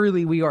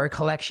thoroughly we are a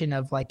collection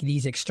of like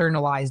these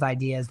externalized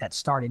ideas that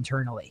start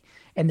internally.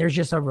 And there's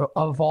just a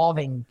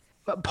evolving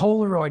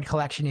Polaroid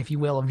collection, if you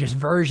will, of just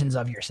versions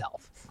of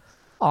yourself.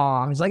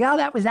 It's like, oh,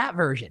 that was that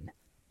version.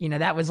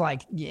 That was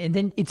like, and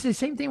then it's the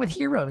same thing with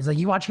heroes. Like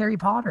you watch Harry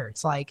Potter.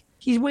 It's like,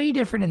 he's way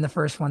different in the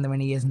first one than when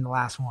he is in the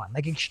last one.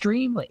 Like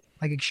extremely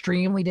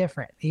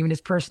different. Even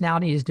his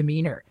personality, his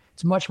demeanor.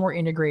 It's much more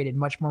integrated,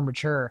 much more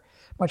mature,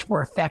 much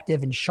more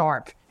effective and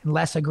sharp and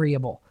less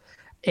agreeable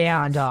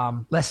and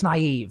less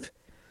naive,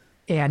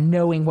 and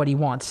knowing what he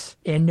wants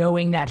and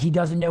knowing that he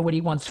doesn't know what he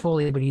wants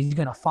fully, but he's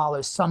going to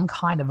follow some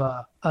kind of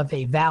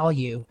a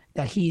value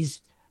that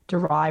he's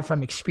derived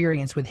from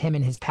experience with him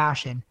and his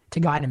passion to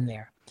guide him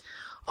there.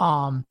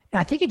 And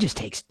I think it just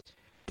takes,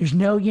 there's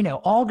no,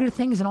 all good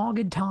things and all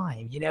good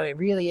time. It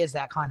really is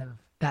that kind of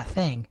that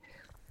thing.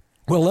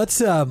 Well,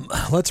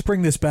 let's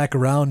bring this back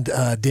around,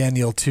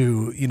 Daniel,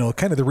 to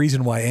kind of the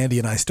reason why Andy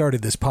and I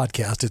started this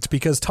podcast. It's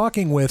because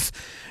talking with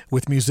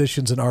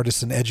musicians and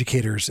artists and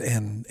educators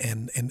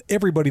and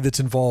everybody that's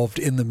involved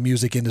in the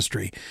music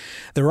industry,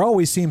 there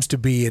always seems to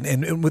be,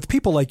 and with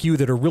people like you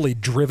that are really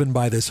driven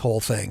by this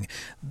whole thing.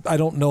 I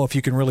don't know if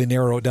you can really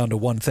narrow it down to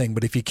one thing,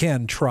 but if you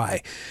can,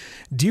 try.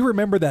 Do you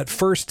remember that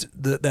first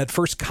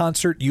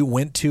concert you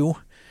went to?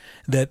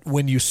 That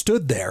when you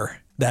stood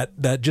there,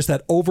 that just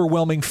that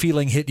overwhelming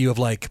feeling hit you of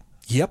like,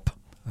 yep,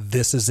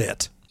 this is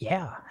it.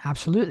 Yeah,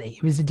 absolutely.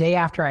 It was the day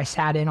after I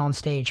sat in on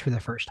stage for the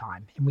first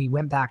time, and we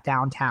went back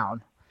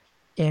downtown,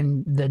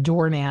 and the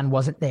doorman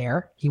wasn't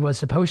there. He was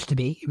supposed to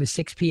be. It was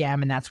 6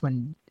 p.m., and that's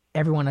when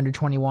everyone under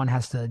 21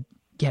 has to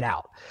get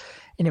out.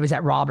 And it was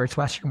at Robert's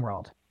Western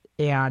World,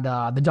 and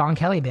the Don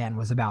Kelly Band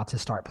was about to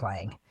start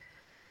playing.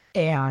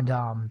 And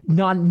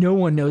no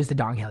one knows the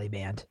Don Kelly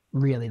Band,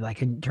 really,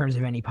 like in terms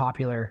of any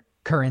popular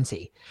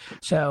currency.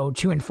 So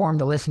to inform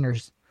the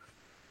listeners,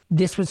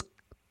 this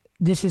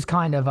is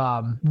kind of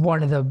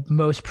one of the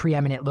most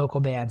preeminent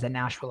local bands that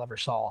Nashville ever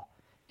saw,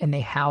 and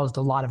they housed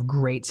a lot of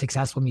great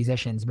successful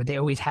musicians, but they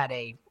always had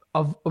a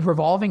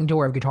revolving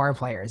door of guitar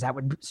players that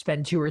would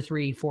spend 2 or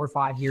 3, 4 or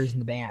 5 years in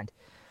the band.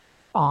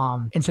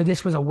 And so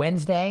this was a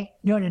Wednesday.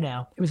 No,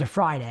 it was a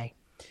Friday.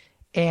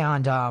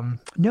 And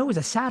no, it was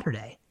a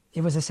Saturday.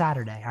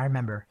 I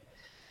remember.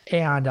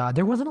 And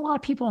there wasn't a lot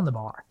of people in the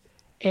bar.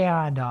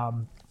 And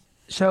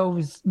so it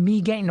was me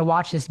getting to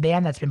watch this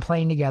band that's been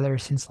playing together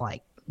since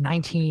like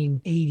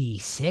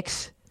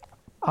 1986,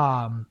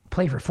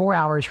 play for 4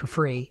 hours for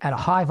free at a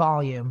high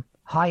volume,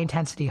 high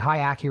intensity, high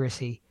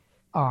accuracy,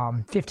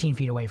 15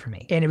 feet away from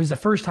me. And it was the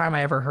first time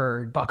I ever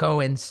heard Buck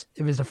Owens.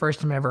 It was the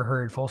first time I ever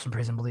heard Folsom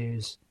Prison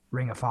Blues,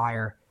 Ring of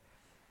Fire,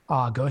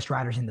 Ghost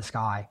Riders in the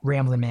Sky,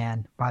 Ramblin'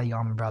 Man by the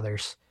Allman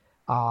Brothers,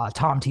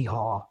 Tom T.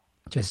 Hall,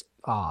 just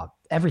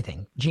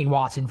everything. Gene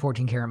Watson,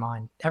 14 Karat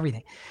Mind,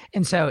 everything.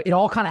 And so it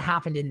all kind of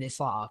happened in this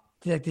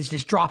like this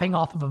just dropping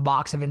off of a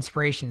box of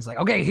inspirations. Like,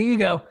 okay, here you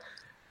go.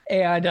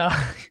 And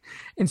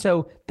and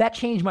so that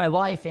changed my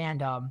life.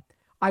 And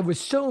I was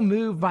so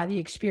moved by the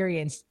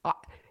experience.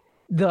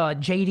 the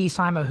JD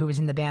Simo, who was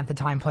in the band at the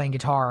time playing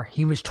guitar,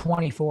 he was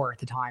 24 at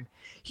the time.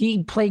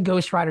 He played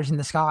Ghost Riders in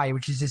the Sky,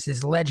 which is just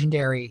this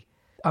legendary,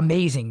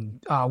 amazing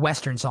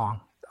Western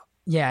song.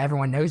 Yeah,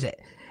 everyone knows it.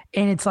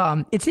 And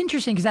it's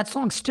interesting because that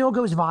song still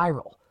goes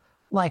viral,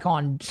 like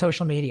on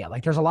social media.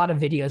 Like there's a lot of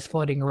videos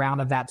floating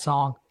around of that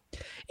song.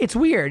 It's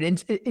weird.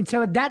 And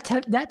so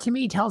that to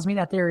me tells me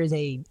that there is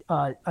a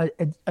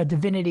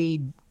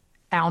divinity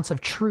ounce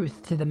of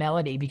truth to the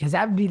melody, because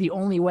that would be the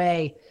only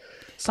way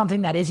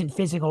something that isn't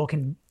physical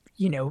can,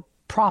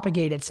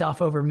 propagate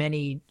itself over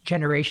many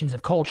generations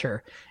of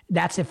culture.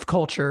 That's if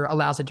culture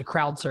allows it to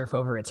crowd surf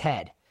over its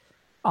head.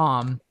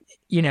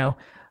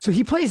 So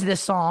he plays this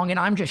song and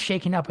I'm just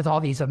shaken up with all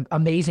these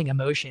amazing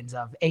emotions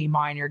of A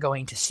minor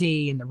going to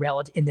C and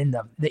and then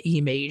the E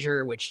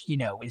major, which,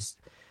 is,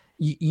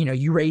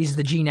 you raise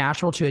the G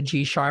natural to a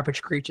G sharp,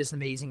 which creates this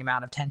amazing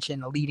amount of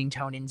tension, a leading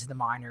tone into the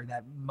minor,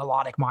 that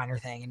melodic minor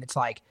thing. And it's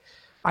like,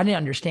 I didn't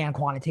understand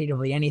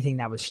quantitatively anything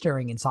that was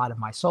stirring inside of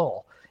my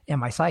soul and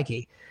my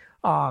psyche.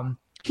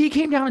 He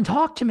came down and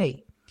talked to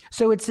me.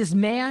 So it's this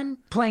man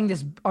playing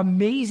this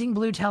amazing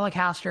blue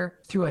Telecaster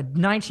through a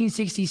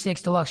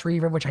 1966 deluxe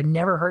reverb, which I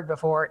never heard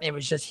before. It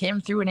was just him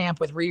through an amp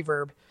with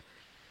reverb.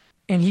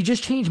 And he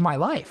just changed my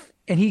life.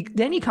 And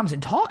then he comes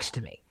and talks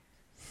to me.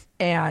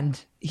 And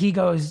he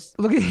goes,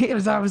 look at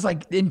it. I was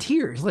like in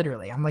tears,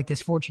 literally. I'm like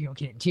this 14-year-old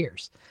kid in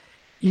tears.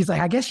 He's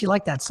like, I guess you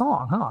like that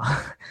song,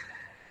 huh?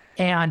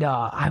 And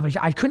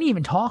I couldn't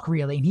even talk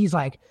really. And he's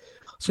like,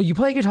 so you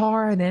play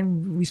guitar? And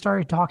then we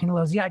started talking a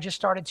little. Yeah, I just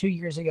started 2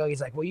 years ago.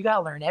 He's like, well, you got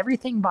to learn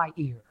everything by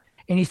ear.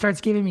 And he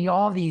starts giving me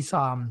all these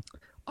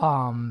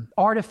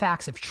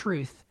artifacts of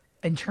truth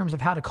in terms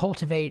of how to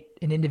cultivate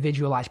an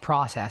individualized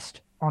process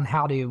on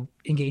how to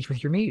engage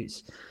with your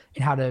muse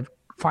and how to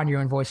find your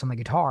own voice on the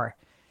guitar.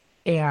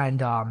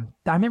 And I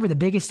remember the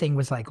biggest thing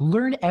was like,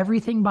 learn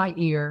everything by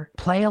ear,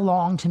 play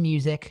along to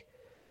music,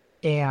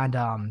 and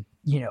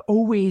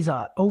always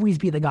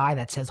be the guy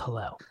that says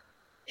hello.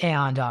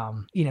 And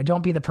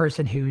don't be the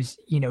person who's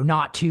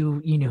not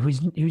too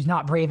who's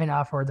not brave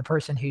enough, or the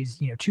person who's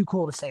too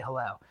cool to say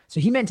hello. So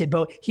he meant it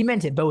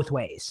both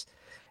ways.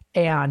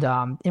 And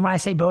when I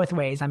say both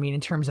ways, I mean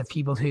in terms of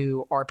people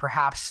who are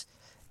perhaps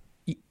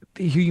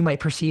who you might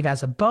perceive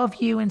as above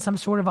you in some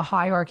sort of a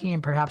hierarchy,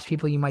 and perhaps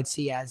people you might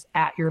see as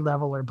at your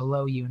level or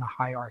below you in a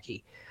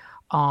hierarchy.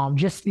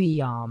 Just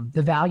the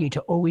value to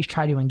always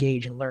try to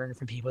engage and learn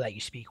from people that you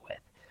speak with.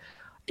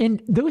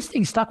 And those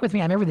things stuck with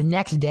me. I remember the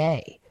next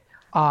day,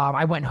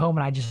 I went home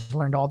and I just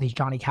learned all these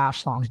Johnny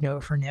Cash songs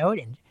note for note.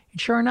 And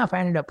sure enough, I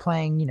ended up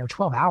playing,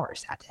 12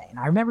 hours that day. And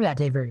I remember that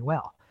day very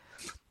well.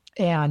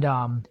 And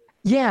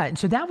and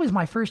so that was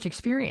my first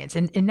experience.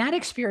 And that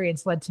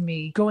experience led to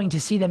me going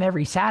to see them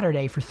every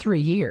Saturday for 3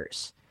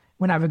 years.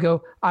 When I would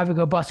go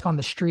busk on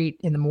the street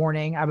in the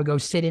morning. I would go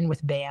sit in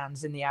with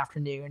bands in the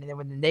afternoon. And then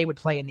when they would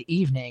play in the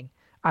evening,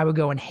 I would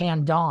go and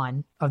hand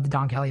Don of the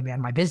Don Kelly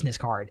Band my business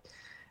card.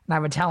 And I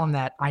would tell him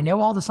that I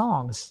know all the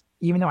songs,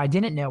 even though I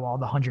didn't know all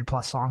the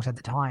 100+ songs at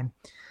the time.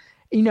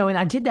 And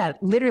I did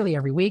that literally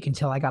every week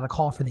until I got a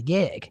call for the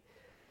gig.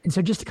 And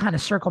so just to kind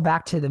of circle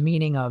back to the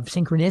meaning of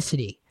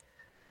synchronicity,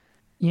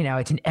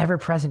 it's an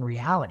ever-present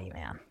reality,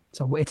 man.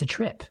 So it's a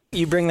trip.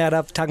 You bring that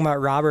up, talking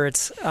about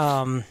Roberts.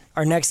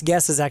 Our next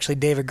guest is actually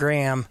David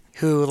Graham,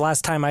 who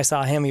last time I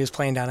saw him, he was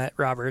playing down at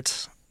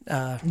Roberts.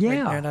 Right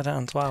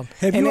downtown. It's wild.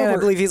 I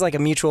believe he's like a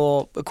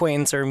mutual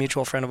acquaintance or a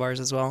mutual friend of ours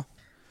as well.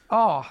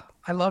 Oh,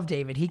 I love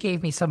David. He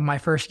gave me some of my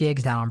first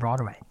gigs down on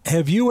Broadway.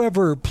 Have you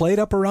ever played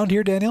up around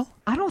here, Daniel?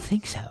 I don't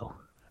think so.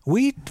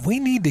 We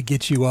need to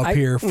get you up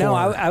here for... No,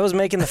 I was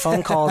making the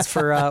phone calls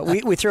for...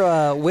 we threw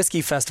a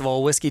whiskey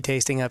festival, whiskey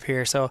tasting up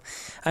here. So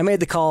I made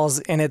the calls,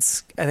 and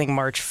it's, I think,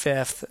 March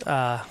 5th.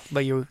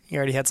 But you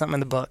already had something in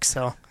the book,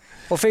 so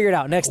we'll figure it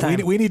out next time.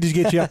 We need to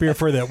get you up here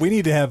for that. We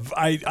need to have...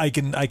 I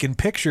can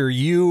picture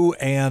you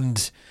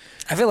and...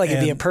 I feel like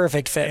it'd be a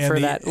perfect fit for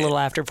that little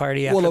after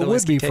party. After well, it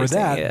would be tasting, for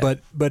that, yeah.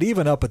 but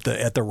even up at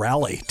the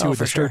rally too, at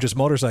the Sturgis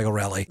Motorcycle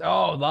Rally.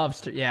 Oh,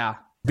 loves to, yeah.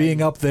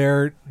 Being up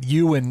there,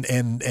 you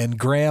and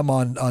Graham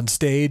on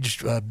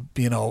stage,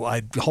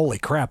 holy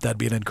crap, that'd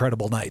be an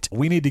incredible night.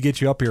 We need to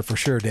get you up here for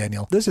sure,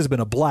 Daniel. This has been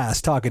a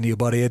blast talking to you,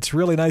 buddy. It's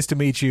really nice to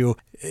meet you.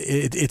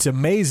 It's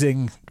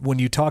amazing when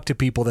you talk to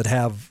people that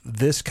have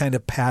this kind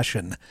of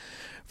passion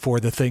for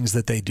the things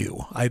that they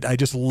do. I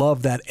just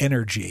love that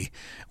energy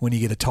when you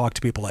get to talk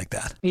to people like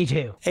that. Me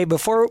too. Hey,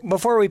 before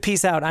we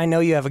peace out, I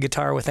know you have a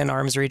guitar within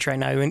arm's reach right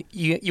now.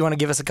 You want to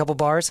give us a couple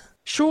bars?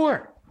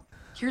 Sure.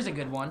 Here's a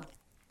good one.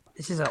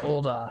 This is an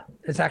old,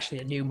 it's actually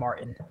a new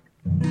Martin.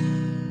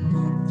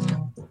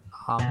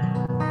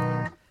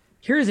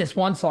 Here's this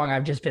one song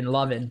I've just been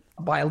loving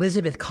by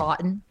Elizabeth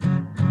Cotton.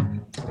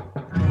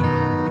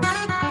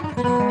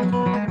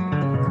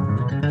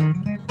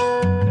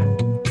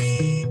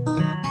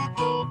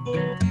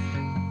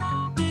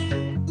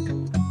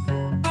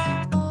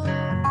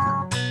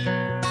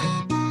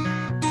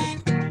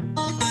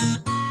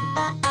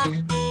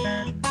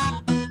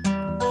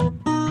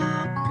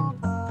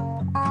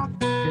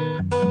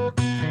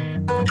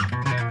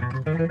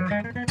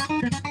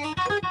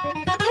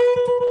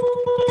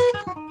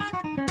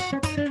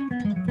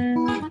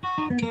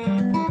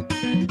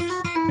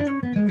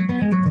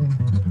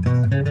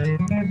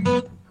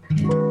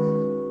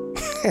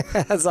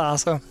 That's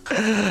awesome.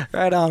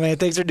 Right on, man.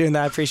 Thanks for doing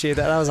that. I appreciate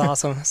that. That was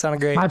awesome.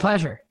 Sounded great. My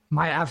pleasure.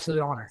 My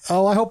absolute honor.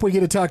 Oh, I hope we get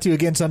to talk to you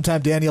again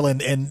sometime, Daniel,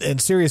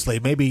 and seriously,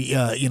 maybe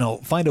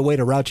find a way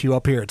to route you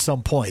up here at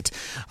some point.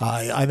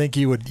 I think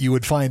you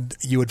would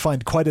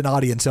find quite an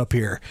audience up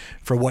here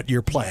for what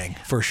you're playing,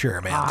 for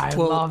sure, man. I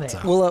love it.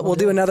 We'll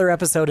do another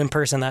episode in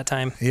person that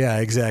time. Yeah,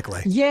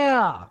 exactly.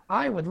 Yeah,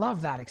 I would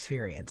love that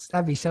experience.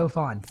 That'd be so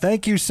fun.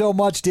 Thank you so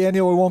much,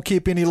 Daniel. We won't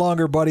keep you any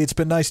longer, buddy. It's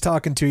been nice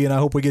talking to you, and I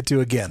hope we get to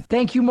again.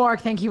 Thank you,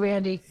 Mark. Thank you,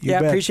 Andy. You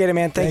bet. Appreciate it,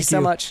 man. Thank you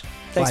so much.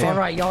 Thanks, Bye. man. All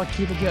right, y'all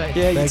keep it good.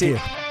 Yeah, you Thank too. you.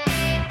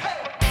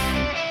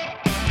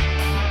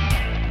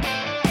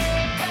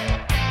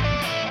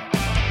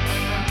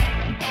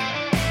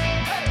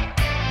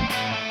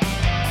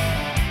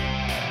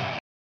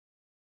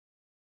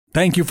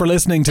 Thank you for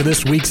listening to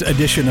this week's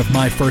edition of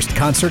My First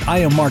Concert. I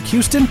am Mark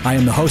Houston. I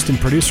am the host and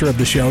producer of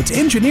the show. It's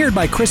engineered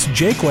by Chris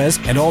Jaquez,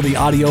 and all the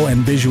audio and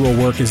visual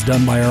work is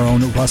done by our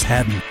own Russ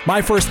Haddon. My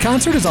First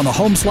Concert is on the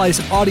Home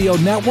Slice Audio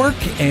Network,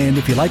 and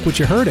if you like what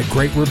you heard, a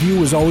great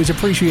review is always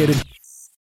appreciated.